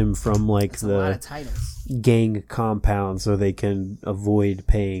extract him from A lot of the titles. gang compound so they can avoid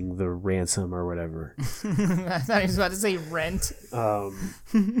paying the ransom or whatever. I thought he was about to say rent. No,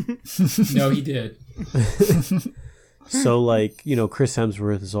 he did. So Chris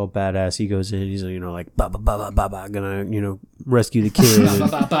Hemsworth is all badass. He goes in, he's ba ba ba ba ba ba, gonna rescue the kid.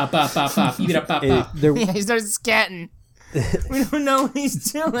 Bop, bop, bop, bop, bop, bop. Eat it up, bop, bop. Yeah, he starts scatting. We don't know what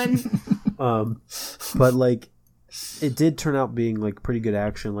he's doing. But it did turn out being pretty good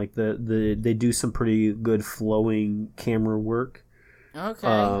action. They do some pretty good flowing camera work. Okay,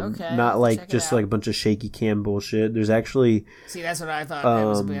 okay. Not Check it just out. a bunch of shaky cam bullshit. There's actually See, that's what I thought that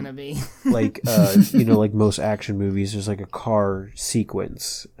was gonna be. like most action movies, there's a car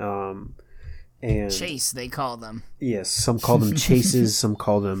sequence. And Chase, they call them. yes, some call them chases, some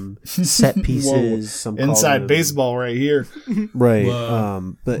call them set pieces, some call Inside them, baseball right here. right?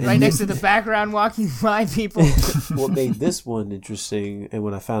 Whoa. But Right next to the background walking by people. what made this one interesting, and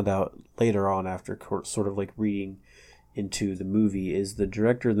when I found out later on after sort of reading into the movie, is the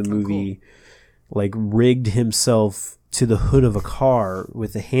director of the movie rigged himself to the hood of a car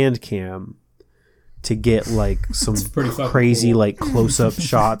with a hand cam to get some pretty fucking crazy cool. close-up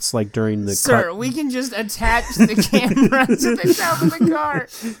shots during the Sir, cut. we can just attach the camera to the top of the car.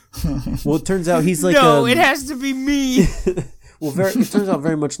 Well, it turns out he's No, it has to be me. well, it turns out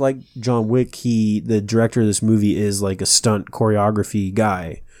very much like John Wick. The director of this movie is a stunt choreography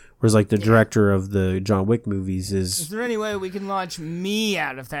guy, whereas the director of the John Wick movies Is is. there any way we can launch me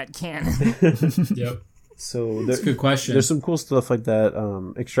out of that cannon? Yep. So That's a good question. there's some cool stuff like that.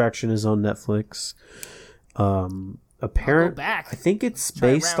 Extraction is on Netflix. Go back. I think it's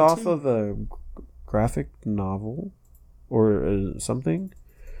Try based round off two. of a graphic novel or something.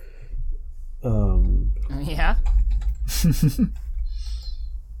 Yeah.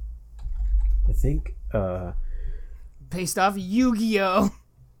 I think. Based off Yu-Gi-Oh.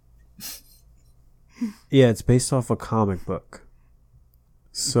 Yeah, it's based off a comic book.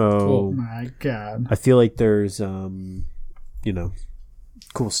 So, Oh my god. I feel like there's, cool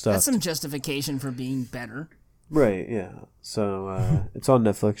stuff. That's some justification for being better. Right, yeah. So, it's on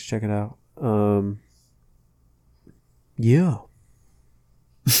Netflix. Check it out. Yeah.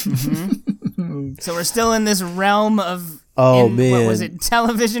 So we're still in this realm of Man. what was it?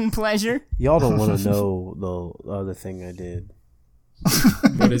 Television pleasure? Y'all don't want to know the other thing I did.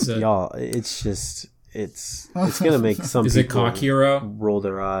 What is it? Y'all, it's just, it's going to make some Is it people Cock Hero? roll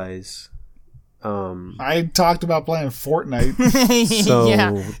their eyes. I talked about playing Fortnite. So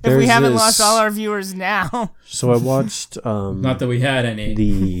yeah. If we there's haven't this- lost all our viewers now. So I watched Not that we had any.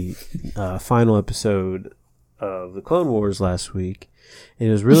 the final episode of the Clone Wars last week, and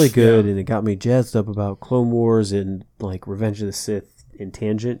it was really good, and it got me jazzed up about Clone Wars and like Revenge of the Sith in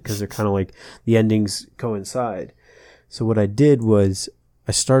tangent, because they're kind of like the endings coincide. So what I did was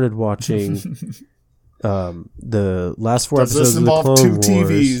I started watching the last 4 Does this episodes of the involve Clone two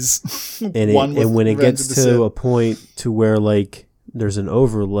Wars, TVs? and One with when it Revenge gets of the to Sith. a point to where like there's an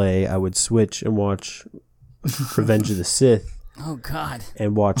overlay, I would switch and watch Revenge of the Sith. Oh God.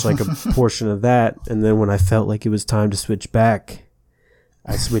 And watch like a portion of that, and then when I felt like it was time to switch back,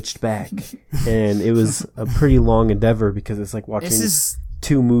 I switched back, and it was a pretty long endeavor because it's like watching This is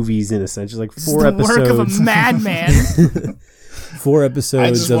 2 movies in a sense. It's like this 4 is the work of episodes, a madman. 4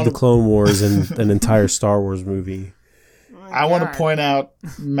 episodes just of wanna- the Clone Wars and an entire Star Wars movie. I want to God. point out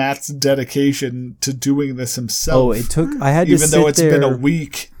Matt's dedication to doing this himself. Oh, it took. I had to even sit though it's there. been a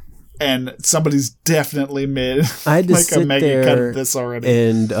week and somebody's definitely made I had to like a sit mega there cut of this already.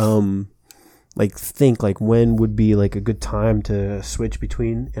 and like think like when would be like a good time to switch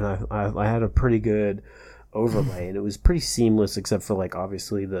between, and I had a pretty good overlay, and it was pretty seamless except for like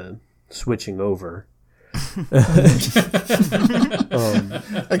obviously the switching over.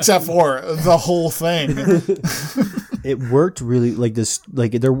 Except for the whole thing. It worked really like this,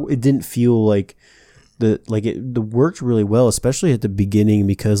 like it didn't feel like it worked really well, especially at the beginning,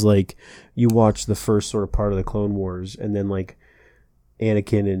 because like you watch the first sort of part of the Clone Wars, and then like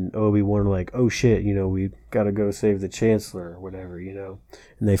Anakin and Obi-Wan are like, oh shit, we gotta go save the Chancellor or whatever, and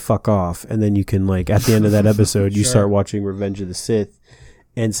they fuck off, and then you can like at the end of that episode you Sure. start watching Revenge of the Sith,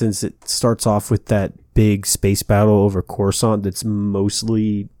 and since it starts off with that big space battle over Coruscant that's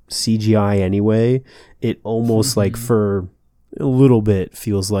mostly CGI anyway, it almost like for a little bit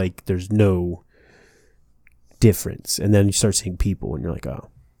feels like there's no difference, and then you start seeing people and you're like, oh.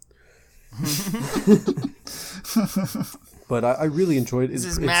 But I really enjoyed it. This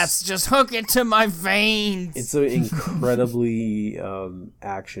is Matt's just hook it to my veins. It's an incredibly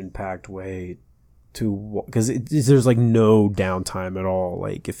action-packed way to, because there's like no downtime at all.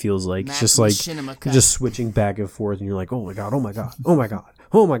 Like it feels like it's just like Machinima you're cut. just switching back and forth, and you're like, oh my god, oh my god, oh my god,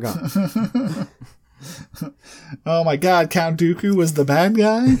 oh my god. Oh my god, Count Dooku was the bad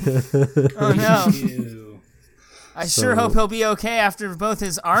guy? Oh no. Ew. I sure hope he'll be okay after both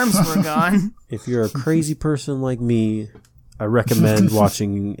his arms were gone. If you're a crazy person like me, I recommend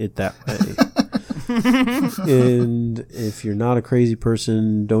watching it that way. And if you're not a crazy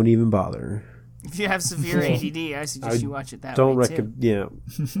person, don't even bother. If you have severe ADD, I suggest you watch it that Don't way too. recommend. Yeah,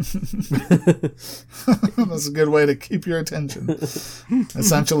 That's a good way to keep your attention.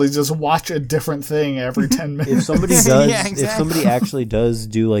 Essentially, just watch a different thing every 10 minutes. if somebody does, Yeah, if exactly. somebody actually does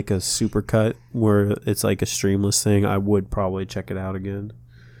do like a supercut where it's like a streamless thing, I would probably check it out again.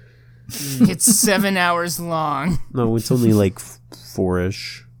 It's 7 hours long. No, it's only like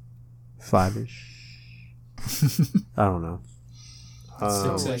 4-ish, 5-ish. I don't know.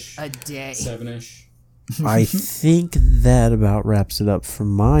 Six-ish. A day. 7-ish. I think that about wraps it up for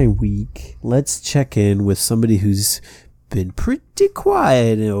my week. Let's check in with somebody who's been pretty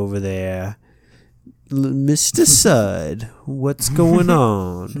quiet over there. Mr. Sud, what's going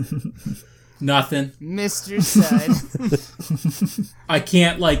on? Nothing. Mr. Sud. I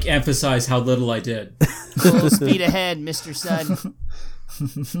can't like emphasize how little I did. Full speed ahead, Mr. Sud.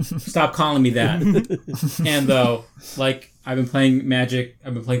 Stop calling me that. And though, like, I've been playing Magic,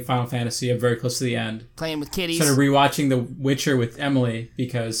 I've been playing Final Fantasy, I'm very close to the end. Playing with kitties. Started rewatching The Witcher with Emily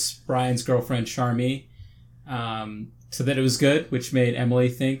because Brian's girlfriend Charmy said that it was good, which made Emily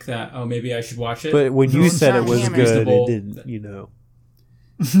think that, oh, maybe I should watch it. But when you said it was Charm good, it Hammer. didn't,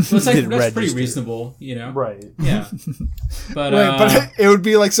 So it's like Didn't that's pretty register. reasonable, you know. Right. Yeah. But Right, but it would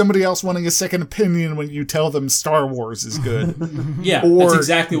be like somebody else wanting a second opinion when you tell them Star Wars is good. yeah, Or that's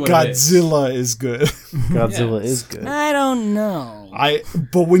exactly what it is. Godzilla is good. Godzilla Yeah. is good. I don't know.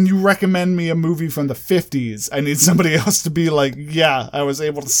 But when you recommend me a movie from the 50s, I need somebody else to be like, yeah, I was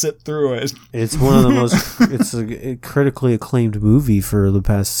able to sit through it. It's one of the most. It's a critically acclaimed movie for the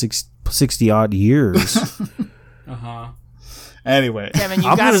past 60 odd years. Uh-huh. Anyway, Kevin, you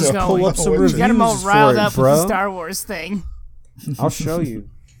I'm got gonna us pull going. up some You reviews You got him all for riled it, up bro. with the Star Wars thing I'll show you.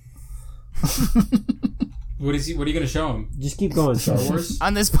 What are you going to show him? Just keep going, Star Star Wars. Wars?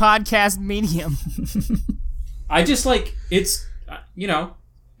 on this podcast medium. I just like it's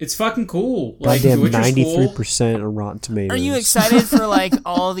it's fucking cool. Like Goddamn, Witcher's cool. 93% on Rotten Tomatoes. Are you excited for like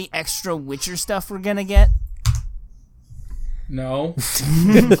all the extra Witcher stuff we're gonna get? No.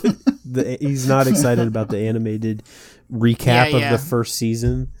 He's not excited about the animated recap Yeah. of the first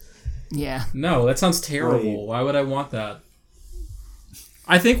season. Yeah. No, that sounds terrible. Right. Why would I want that?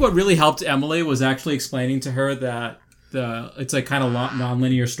 I think what really helped Emily was actually explaining to her that it's like kind of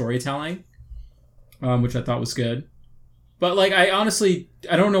non-linear storytelling, which I thought was good. But like, I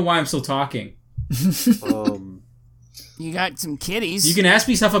don't know why I'm still talking. You got some kitties. You can ask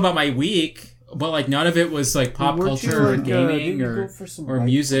me stuff about my week, but like none of it was like pop culture or gaming or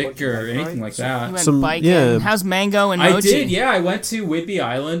music or anything like You that. went Some- biking. yeah. How's Mango and Mochi? I did, yeah. I went to Whidbey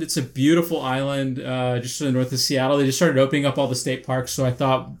Island. It's a beautiful island just to the north of Seattle. They just started opening up all the state parks, so I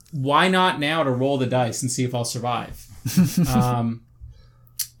thought, why not now to roll the dice and see if I'll survive?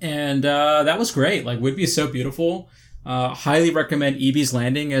 And that was great. Like, Whidbey is so beautiful. Highly recommend Eby's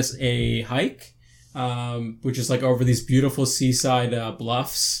Landing as a hike, which is like over these beautiful seaside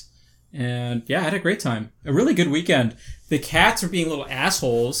bluffs. And yeah, I had a great time. A really good weekend. The cats were being little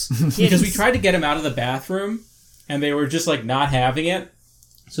assholes because we tried to get them out of the bathroom and they were just like not having it.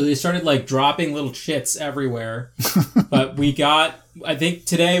 So they started like dropping little shits everywhere. But I think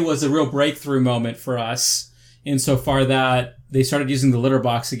today was a real breakthrough moment for us insofar that they started using the litter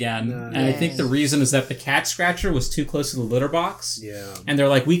box again. And I think the reason is that the cat scratcher was too close to the litter box. Yeah. And they're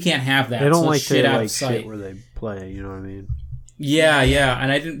like, we can't have that. They don't so like shit to out like of sight. shit where they play, you know what I mean? Yeah,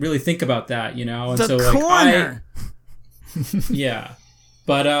 and I didn't really think about that, you know. And The so like corner. yeah,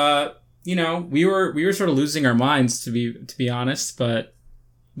 but we were sort of losing our minds to be honest, but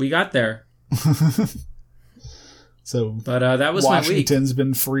we got there. so But that was my week. Washington's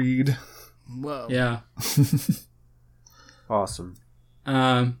been freed. Whoa. Yeah, Awesome.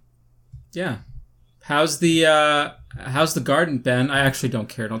 yeah. How's the garden, Ben? I actually don't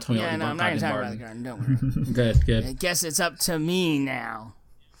care. Don't tell me Yeah, all no, I'm about not gonna the talk garden. about the garden. Don't worry. Good. I guess it's up to me now.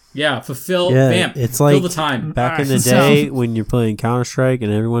 Yeah, fulfill. Yeah, Vamp. it's fill like the time. back in the Alright, day when you're playing Counter-Strike and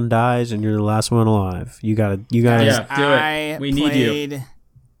everyone dies and you're the last one alive. You gotta. Yeah, do it. I We need you. played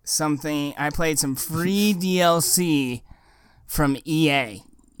I played some free DLC from EA,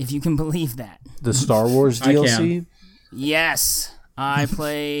 if you can believe that. The Star Wars I DLC. Yes, I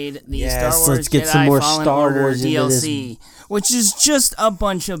played the Yes, Star Wars let's get Jedi some more Fallen Star Order Wars into this. DLC, which is just a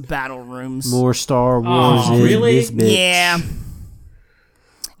bunch of battle rooms. More Star Wars in really? this bitch. Yeah,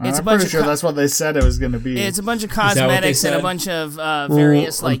 it's a I'm bunch pretty of sure that's what they said it was going to be. it's a bunch of that what they cosmetics and a said? bunch of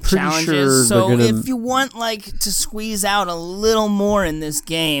various I'm like pretty challenges. sure So they're gonna- if you want like to squeeze out a little more in this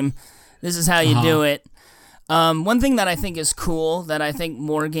game, this is how you do it. One thing that I think is cool that I think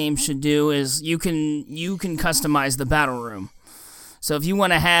more games should do is you can customize the battle room. So if you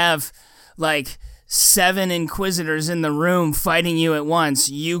want to have like 7 Inquisitors in the room fighting you at once,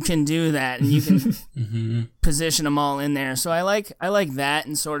 you can do that, and you can position them all in there. So I like that,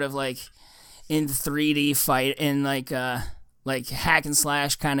 and sort of like in 3D fight in like hack and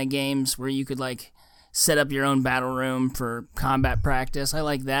slash kind of games where you could like set up your own battle room for combat practice. I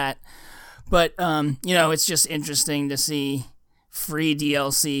like that. But it's just interesting to see free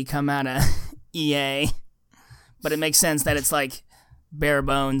DLC come out of EA. But it makes sense that it's like bare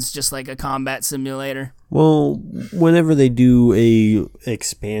bones, just like a combat simulator. Well, whenever they do a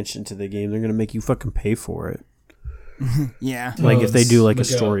expansion to the game, they're gonna make you fucking pay for it. Yeah. Like if they do like a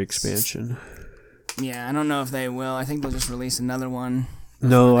Goats. story expansion. Yeah, I don't know if they will. I think they'll just release another one.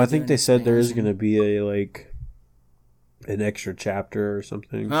 No, I do think an they said there is expansion. gonna be an extra chapter or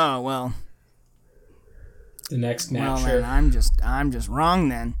something. Oh, well. The next Well, Napster. then I'm just wrong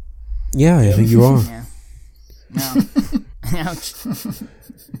then. Yeah, I think you are. Yeah. No. Ouch.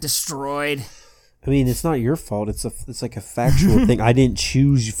 Destroyed. I mean, it's not your fault. It's like a factual thing. I didn't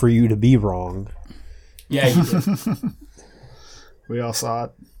choose for you to be wrong. Yeah, you did. we all saw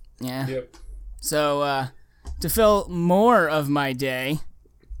it. Yeah. Yep. So, to fill more of my day,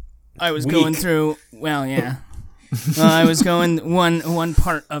 I was Week. going through, well, yeah. I was going one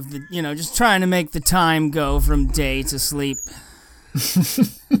part of the, just trying to make the time go from day to sleep.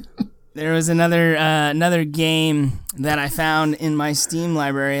 There was another game that I found in my Steam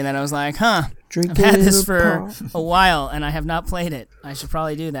library that I was like, I've had this for a while and I have not played it. I should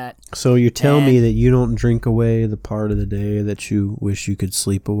probably do that. So you're telling me that you don't drink away the part of the day that you wish you could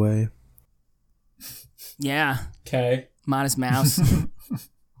sleep away? Yeah. Okay. Modest Mouse.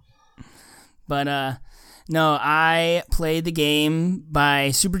 But no, I played the game by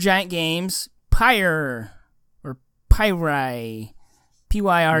Supergiant Games, Pyre or Pyre.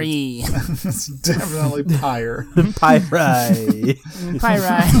 Pyre. It's definitely Pyre. Pyre.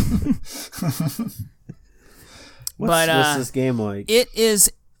 Pyre. What's this game like? It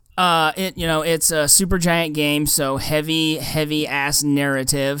is it's a Supergiant game, so heavy ass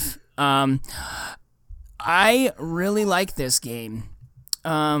narrative. I really like this game.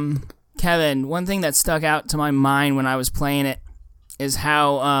 Kevin, one thing that stuck out to my mind when I was playing it is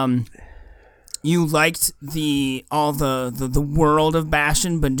how you liked the world of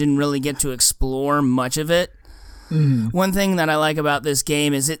Bastion, but didn't really get to explore much of it. Mm. One thing that I like about this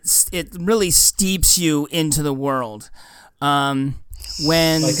game is it really steeps you into the world. When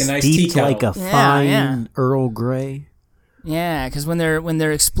like a nice tea kettle. Like a fine Earl Grey. Yeah, because when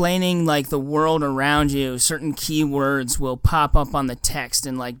they're explaining like the world around you, certain keywords will pop up on the text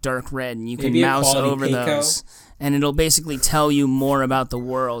in like dark red, and you can mouse over those, and it'll basically tell you more about the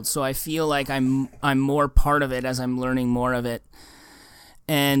world. So I feel like I'm more part of it as I'm learning more of it.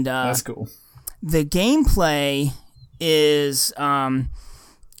 And that's cool. The gameplay is like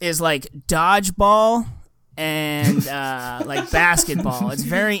dodgeball and like basketball. It's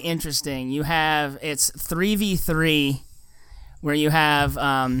very interesting. It's 3v3. Where you have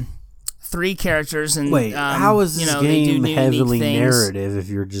 3 characters and wait, how is this game heavily things. Narrative if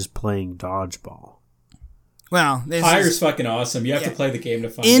you're just playing dodgeball? Well, Pyre's fucking awesome. You have to play the game to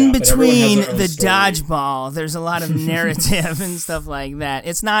find in out. Between the story. dodgeball, there's a lot of narrative and stuff like that.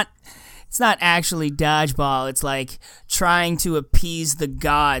 It's not actually dodgeball. It's like trying to appease the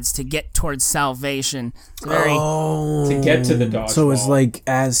gods to get towards salvation. It's to get to the dodgeball. So it's like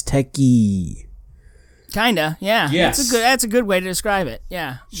Aztec-y. Kinda, yeah. Yes. That's a good way to describe it.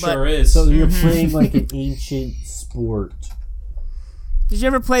 Yeah. Sure is. So you're playing like an ancient sport. Did you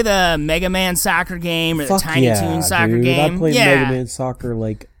ever play the Mega Man soccer game or the Tiny Toon soccer game? I played Mega Man soccer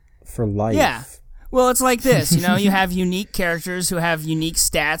like for life. Yeah. Well, it's like this, you have unique characters who have unique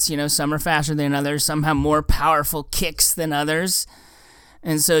stats, some are faster than others, some have more powerful kicks than others.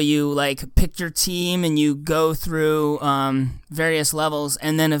 And so you like pick your team and you go through various levels,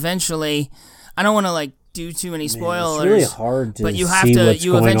 and then eventually, I don't want to like do too many spoilers. It's really hard to but you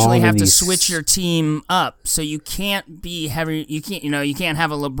eventually have to switch your team up. So you can't be heavy. You can't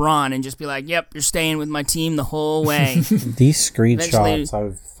have a LeBron and just be like, "Yep, you're staying with my team the whole way." These screenshots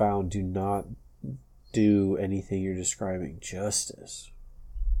I've found do not do anything you're describing justice.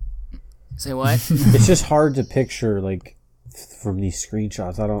 Say what? It's just hard to picture like from these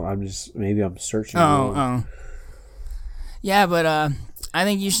screenshots. Maybe I'm searching wrong. Yeah, but I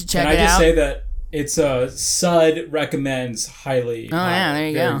think you should check it out. Can I just say that it's Sud recommends highly. Oh yeah, there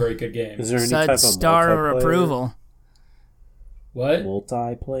you go. Very, very good game. Is there any Sud type of star of approval? What?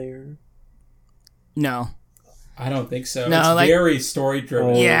 Multiplayer? No. I don't think so. No, it's very story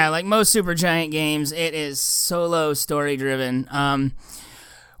driven. Yeah, like most Supergiant games, it is solo story driven.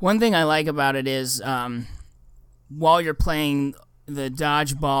 One thing I like about it is while you're playing the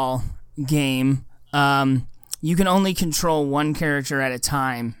dodgeball game, you can only control one character at a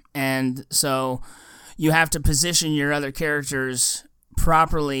time, and so you have to position your other characters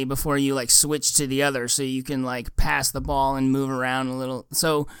properly before you like switch to the other, so you can like pass the ball and move around a little.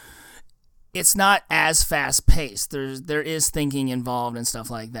 So it's not as fast paced. There is thinking involved and stuff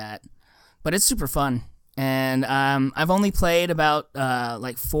like that, but it's super fun. And I've only played about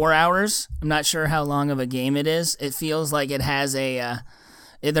like 4 hours. I'm not sure how long of a game it is. It feels like it has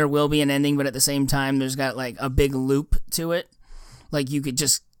there will be an ending, but at the same time, there's got like a big loop to it. Like you could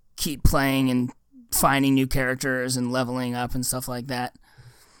just keep playing and finding new characters and leveling up and stuff like that.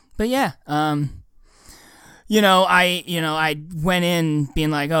 But yeah, I went in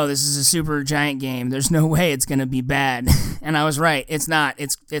being like, oh, this is a Supergiant game. There's no way it's gonna be bad, and I was right. It's not.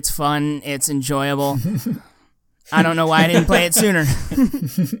 It's fun. It's enjoyable. I don't know why I didn't play it sooner.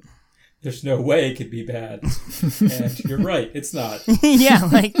 There's no way it could be bad. And you're right, it's not. Yeah,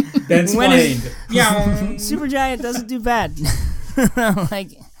 like Ben explained. Supergiant doesn't do bad.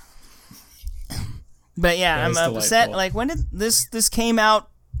 Like, but yeah, I'm upset. Like, when did this came out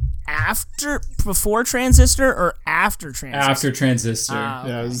before Transistor or after Transistor? After Transistor. Yeah,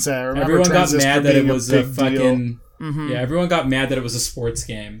 I remember Everyone got Transistor mad that it being was a big deal. fucking. Yeah, everyone got mad that it was a sports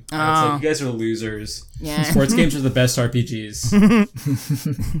game. And it's like, you guys are losers. Yeah. Sports games are the best RPGs.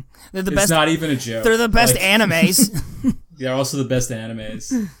 They're the It's best. not even a joke. They're the best Like, animes. They're also the best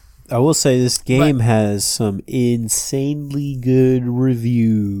animes. I will say this game has some insanely good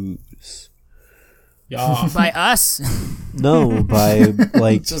reviews. Yeah. By us. No, by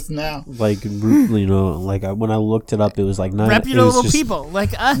like Just now. like you know, like when I looked it up, it was like 9. Reputable it was just, people like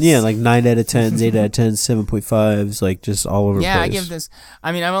us. Yeah, like 9 out of 10s, 8 out of 10s, 7.5s, like just all over. Yeah, the I place. give this.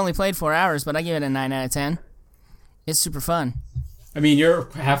 I mean, I've only played 4 hours, but I give it a 9 out of 10. It's super fun. I mean, you're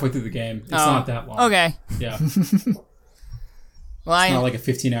halfway through the game. It's not that long. Okay. Yeah. Well, It's not like a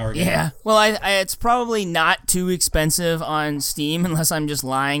 15-hour game. yeah. Well, I it's probably not too expensive on Steam unless I'm just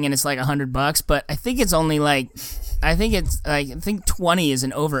lying and it's like $100. But I think it's only like, I think 20 is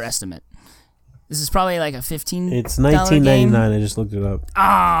an overestimate. This is probably like a $15. It's $19.99. $19.99. I just looked it up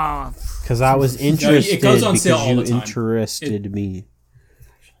Oh, because I was interested. it goes on because sale all you the time. interested me.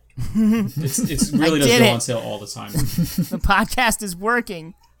 It's really I does did go it. on sale all the time. the podcast is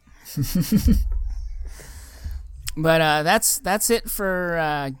working. But that's it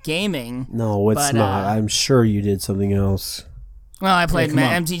for gaming. No, it's But, not. I'm sure you did something else. Well, I played come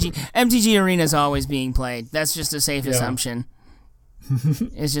on. MTG. MTG Arena is always being played. That's just a safe assumption.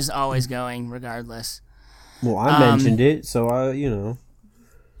 It's just always going, regardless. Well, I mentioned it, so I, you know.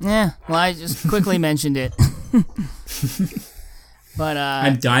 Yeah. Well, I just quickly mentioned it. But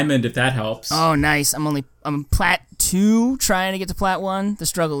I'm Diamond, if that helps. oh, nice. I'm Plat 2, trying to get to Plat 1. The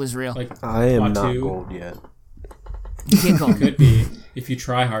struggle is real. Like, I am Plat not 2 gold yet. Get going. could be if you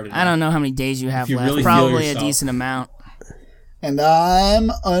try hard enough. I don't know how many days you have you left. really feel Probably a yourself. decent amount. And I'm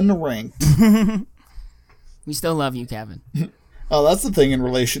unranked. We still love you, Kevin. Oh, that's the thing in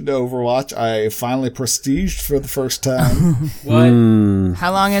relation to Overwatch. I finally prestiged for the first time. What?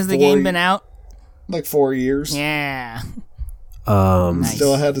 How long has the 4 game been out? like 4 years. Yeah. Nice.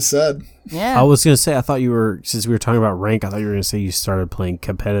 Still ahead of said. Yeah. I was gonna say, I thought you were, since we were talking about rank, I thought you were gonna say you started playing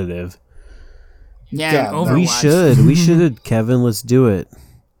competitive. Yeah, God, Overwatch. no. We should, Kevin. Let's do it.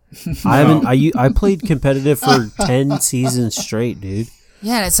 I haven't. I played competitive for 10 seasons straight, dude.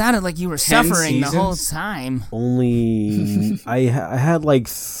 Yeah, it sounded like you were 10 suffering the whole seasons? time. Only I had like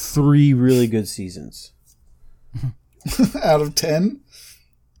 3 really good seasons. Out of 10?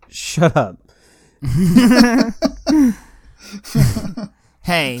 Shut up.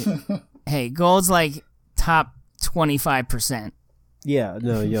 Hey, gold's like top 25%. Yeah,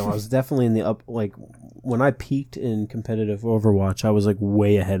 no, I was definitely in the up. Like when I peaked in competitive Overwatch, I was like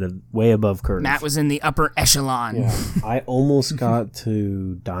way above curve. Matt was in the upper echelon. Yeah, I almost got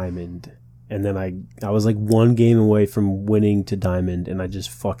to diamond, and then I was like 1 game away from winning to diamond, and I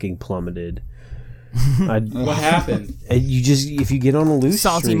just fucking plummeted. What happened? And you just, if you get on a loose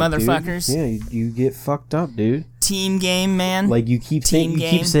Salty streak, motherfuckers. dude, yeah, you get fucked up, dude. Team game, man. Like you keep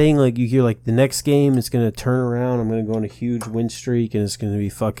saying, like you hear like the next game it's gonna turn around. I'm gonna go on a huge win streak, and it's gonna be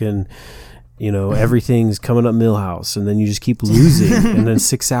fucking, everything's coming up Millhouse, and then you just keep losing, and then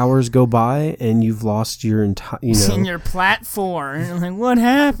 6 hours go by, and you've lost your entire, in your Plat 4. And I'm like, what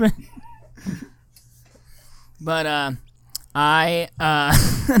happened? But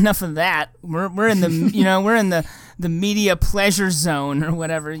enough of that. We're in the we're in the media pleasure zone or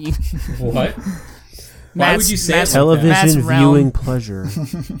whatever you. What? Why would you say Matt's- it like that? Matt's television realm. viewing pleasure.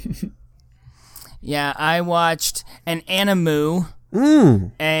 Yeah, I watched an animu.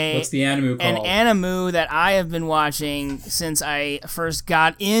 What's the anime An called? animu that I have been watching since I first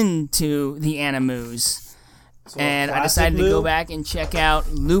got into the animus. And I decided to go back and check out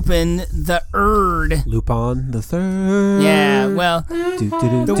Lupin the Third. Lupin the Third. Yeah, well,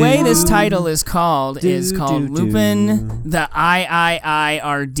 the way this title is called Lupin the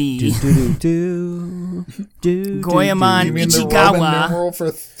IIIRD. Goemon You mean the Roman Ichigawa numeral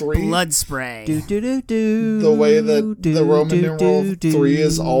for 3? Blood Spray. The way that the Roman numeral 3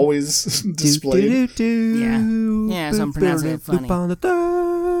 is always displayed. Yeah, so I'm pronouncing it funny. Lupin the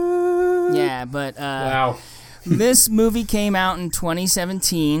Third. Yeah, but Wow. this movie came out in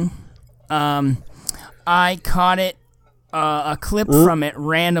 2017. I caught it, a clip from it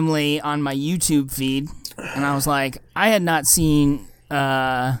randomly on my YouTube feed, and I was like, I had not seen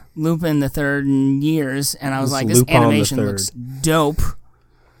Lupin the Third in years, and I was like, this Lupin the animation Third. looks dope.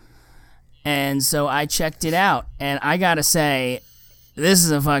 And so I checked it out, and I gotta say, this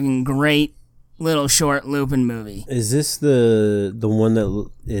is a fucking great little short Lupin movie. Is this the one that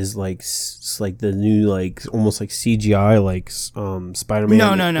is like like the new, like almost like CGI, like Spider-Man?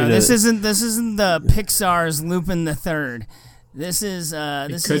 No. This isn't the Pixar's Lupin the Third. This is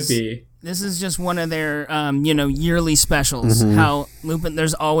It could be. This is just one of their yearly specials. How Lupin,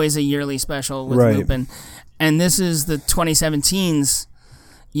 there's always a yearly special with Right. Lupin, and this is the 2017's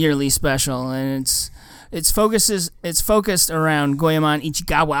yearly special, and it's focused around Goemon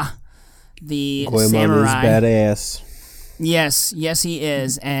Ichigawa, the Goemon samurai. is badass. Yes, he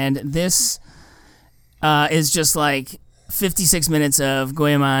is, and this is just like 56 minutes of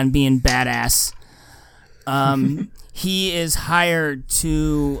Goemon being badass. He is hired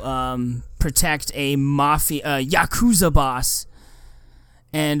to protect a Yakuza boss.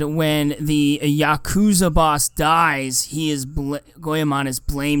 And when the Yakuza boss dies, Goemon is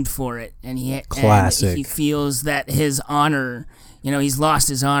blamed for it. And Classic. And he feels that his honor, he's lost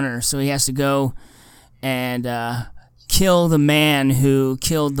his honor. So he has to go and kill the man who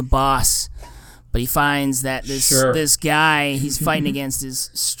killed the boss. But he finds that this guy he's fighting against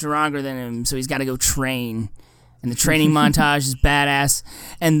is stronger than him, so he's got to go train. And the training montage is badass.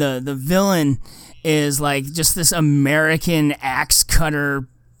 And the villain is like just this American axe cutter,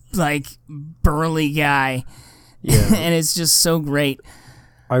 like burly guy. Yeah. And it's just so great.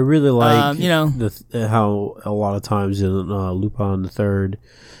 I really like how a lot of times in Lupin the Third,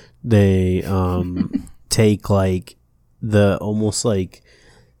 they take like the almost like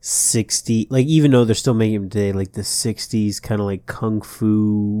 60, like even though they're still making them today, like the 60s kind of like kung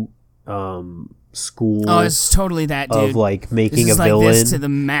fu school. Oh, it's totally that, dude. Of like making this is a like villain this to the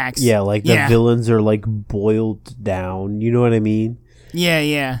max. Yeah, like the villains are like boiled down. You know what I mean?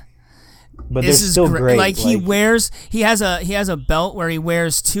 Yeah. But they're still great. Like he has a belt where he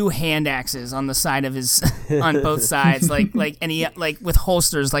wears two hand axes on the side of his on both sides, and he like with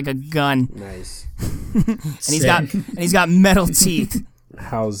holsters like a gun. Nice. and he's got metal teeth.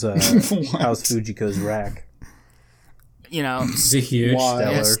 How's Fujiko's rack? Is it huge?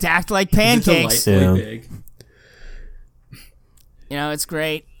 Stacked like pancakes. Delightfully big. It's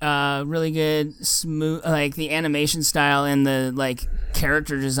great. Really good, smooth. Like the animation style and the like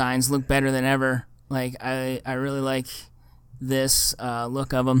character designs look better than ever. Like I really like this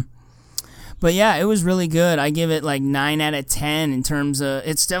look of them. But yeah, it was really good. I give it like 9 out of 10 in terms of.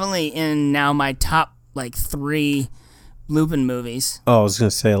 It's definitely in now my top like 3 Lupin movies. Oh, I was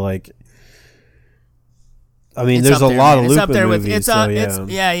gonna say like. I mean, there's a lot of Lupin movies. But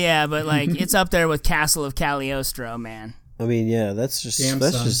like it's up there with Castle of Cagliostro, man. I mean, yeah, that's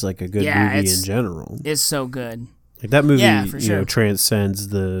just like a good movie in general. It's so good. Like that movie, for sure. transcends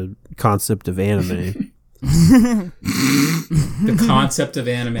the concept of anime. The concept of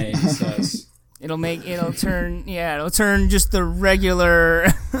anime, he says. It'll turn just the regular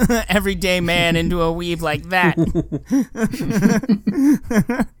everyday man into a weeb like that.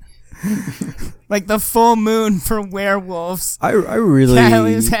 Like the full moon for werewolves. I really like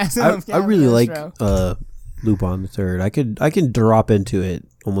Lupin the Third. I can drop into it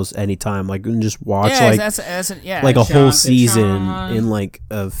almost any time, like and just watch like a whole season in like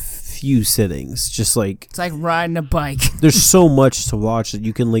a few sittings. Just like it's like riding a bike. There's so much to watch that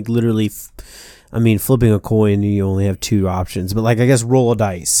you can like literally. Flipping a coin, you only have 2 options, but like I guess roll a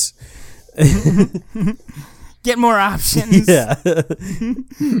dice. Get more options. Yeah.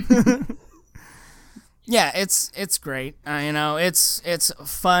 Yeah, it's great. It's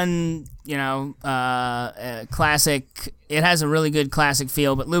fun. Classic. It has a really good classic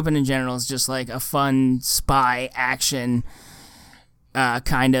feel, but Lupin in general is just like a fun spy action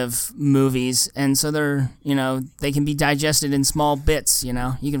kind of movies, and so they're they can be digested in small bits. You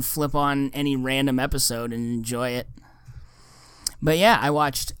can flip on any random episode and enjoy it. But yeah, I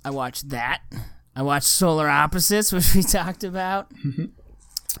watched that. I watched Solar Opposites, which we talked about.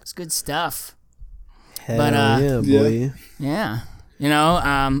 It's good stuff. Hell yeah, boy. Yeah.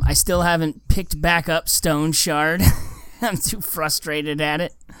 I still haven't picked back up Stone Shard. I'm too frustrated at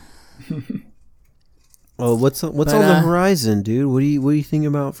it. Oh, what's on the horizon, dude? What do you think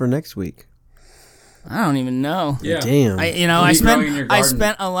about for next week? I don't even know. Yeah. Damn. I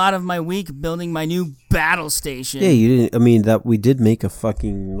spent a lot of my week building my new battle station. Yeah, you didn't. We did make a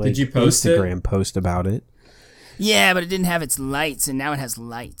fucking did you post Instagram post about it. Yeah, but it didn't have its lights, and now it has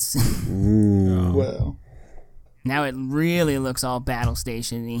lights. Well, now it really looks all battle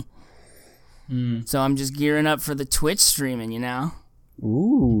station-y. So I'm just gearing up for the Twitch streaming,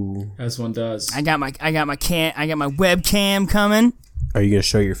 Ooh. As one does. I got my webcam coming. Are you gonna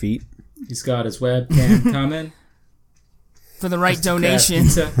show your feet? He's got his webcam coming. For the right donation.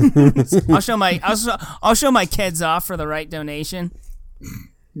 I'll show my kids off for the right donation.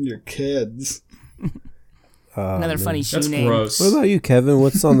 Your kids. Another funny shoe That's name. gross. What about you, Kevin?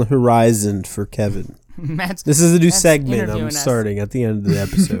 What's on the horizon for Kevin? Matt's This is a new segment interviewing I'm us. starting at the end of the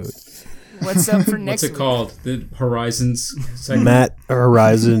episode. What's up for What's next it week? called? The Horizons segment? Matt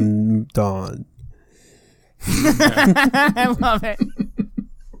Horizon Dawn. I love it.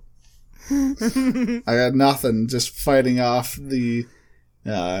 I got nothing. Just fighting off the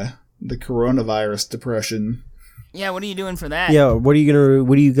coronavirus depression. Yeah, what are you doing for that? Yeah, what are you gonna?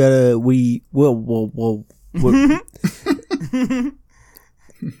 What do you gotta? What?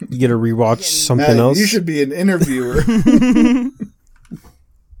 You gonna rewatch something Matt, else? you should be an interviewer.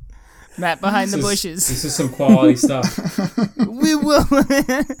 Matt behind the bushes. This is some quality stuff. We will.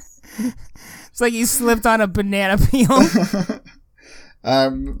 It's like you slipped on a banana peel.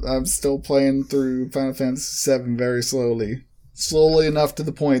 I'm still playing through Final Fantasy VII very slowly. Slowly enough to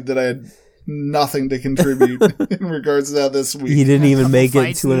the point that I had nothing to contribute in regards to that this week. He didn't even make it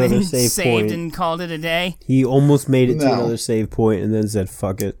Fights to and another then save saved point. and called it a day. He almost made it to No. another save point and then said,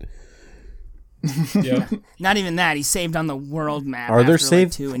 "Fuck it." Yeah. Not even that. He saved on the world map. Are there after, save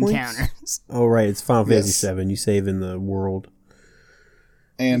like, 2 points? encounters. Oh right, it's Final Fantasy Yes. 7. You save in the world.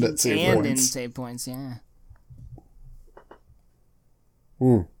 And at save And in points. save points, yeah.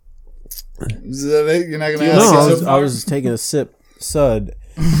 Mm. Is that it? You're not going to Yeah, ask like No, it us? so I far? was taking a sip. Sud.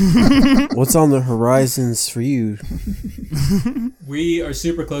 What's on the horizons for you? We are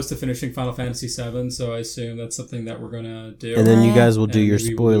super close to finishing Final Fantasy VII, so I assume that's something that we're gonna do. And then you guys will do And your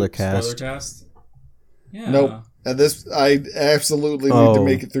maybe spoiler we'll cast. Spoiler cast. Yeah. Nope. At this, I absolutely need Oh. to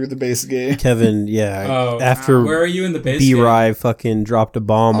make it through the base game. Kevin, yeah. Oh, after where are you in the base? B game? Rye fucking dropped a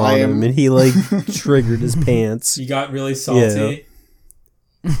bomb I on am- him and he like triggered his pants. You got really salty.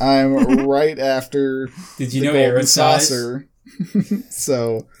 I'm right after Did you the know golden Aaron size? saucer.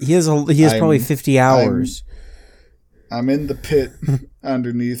 So He has probably 50 hours. I'm in the pit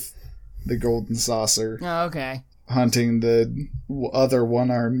underneath the golden saucer, Oh, okay. hunting the other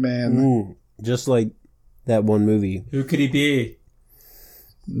one-armed man. Ooh, just like that one movie. Who could he be?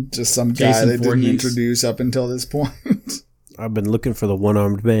 Just some guy Jason they didn't Voorhees. introduce up until this point. I've been looking for the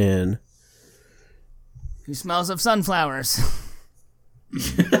one-armed man. Who smells of sunflowers?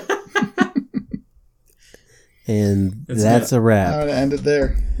 And That's that's it. a I'm wrap. gonna end it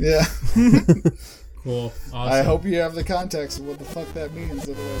there. Yeah. Cool. Awesome. I hope you have the context of what the fuck that means.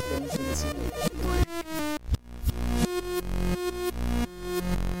 Otherwise, don't send us a-